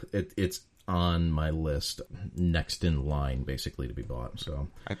it's on my list next in line, basically, to be bought. So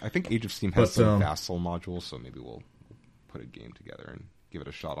I think Age of Steam has some Vassal modules, so maybe we'll put a game together and give it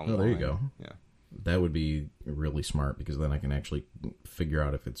a shot online. Oh, there you go. Yeah, that would be really smart because then I can actually figure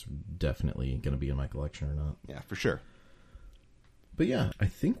out if it's definitely going to be in my collection or not. Yeah, for sure. But yeah, I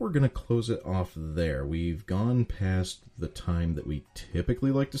think we're going to close it off there. We've gone past the time that we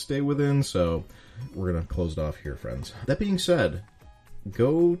typically like to stay within, so we're going to close it off here, friends. That being said,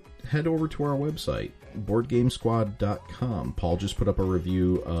 go head over to our website, BoardGameSquad.com. Paul just put up a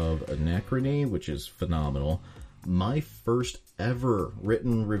review of Anachrony, which is phenomenal. My first ever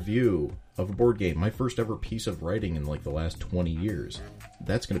written review of a board game. My first ever piece of writing in like the last 20 years.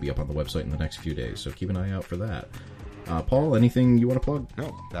 That's going to be up on the website in the next few days, so keep an eye out for that. Paul, anything you want to plug?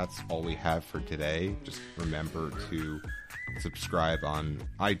 No, that's all we have for today. Just remember to subscribe on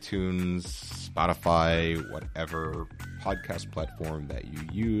iTunes, Spotify, whatever podcast platform that you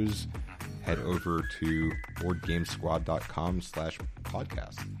use. Head over to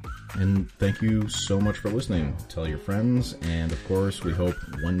BoardGameSquad.com/podcast. And thank you so much for listening. Tell your friends, and of course, we hope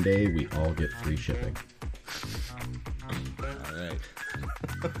one day we all get free shipping. All right.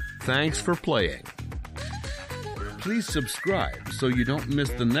 Thanks for playing. Please subscribe so you don't miss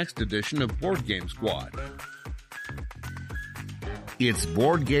the next edition of Board Game Squad. It's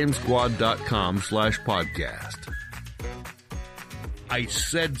BoardGameSquad.com/podcast. I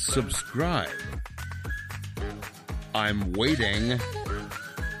said subscribe. I'm waiting.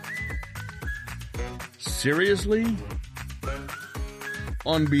 Seriously?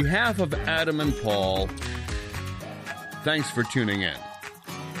 On behalf of Adam and Paul, thanks for tuning in.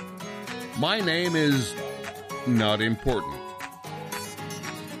 My name is not important.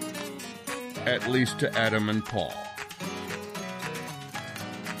 At least to Adam and Paul.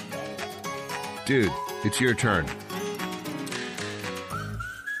 Dude, it's your turn.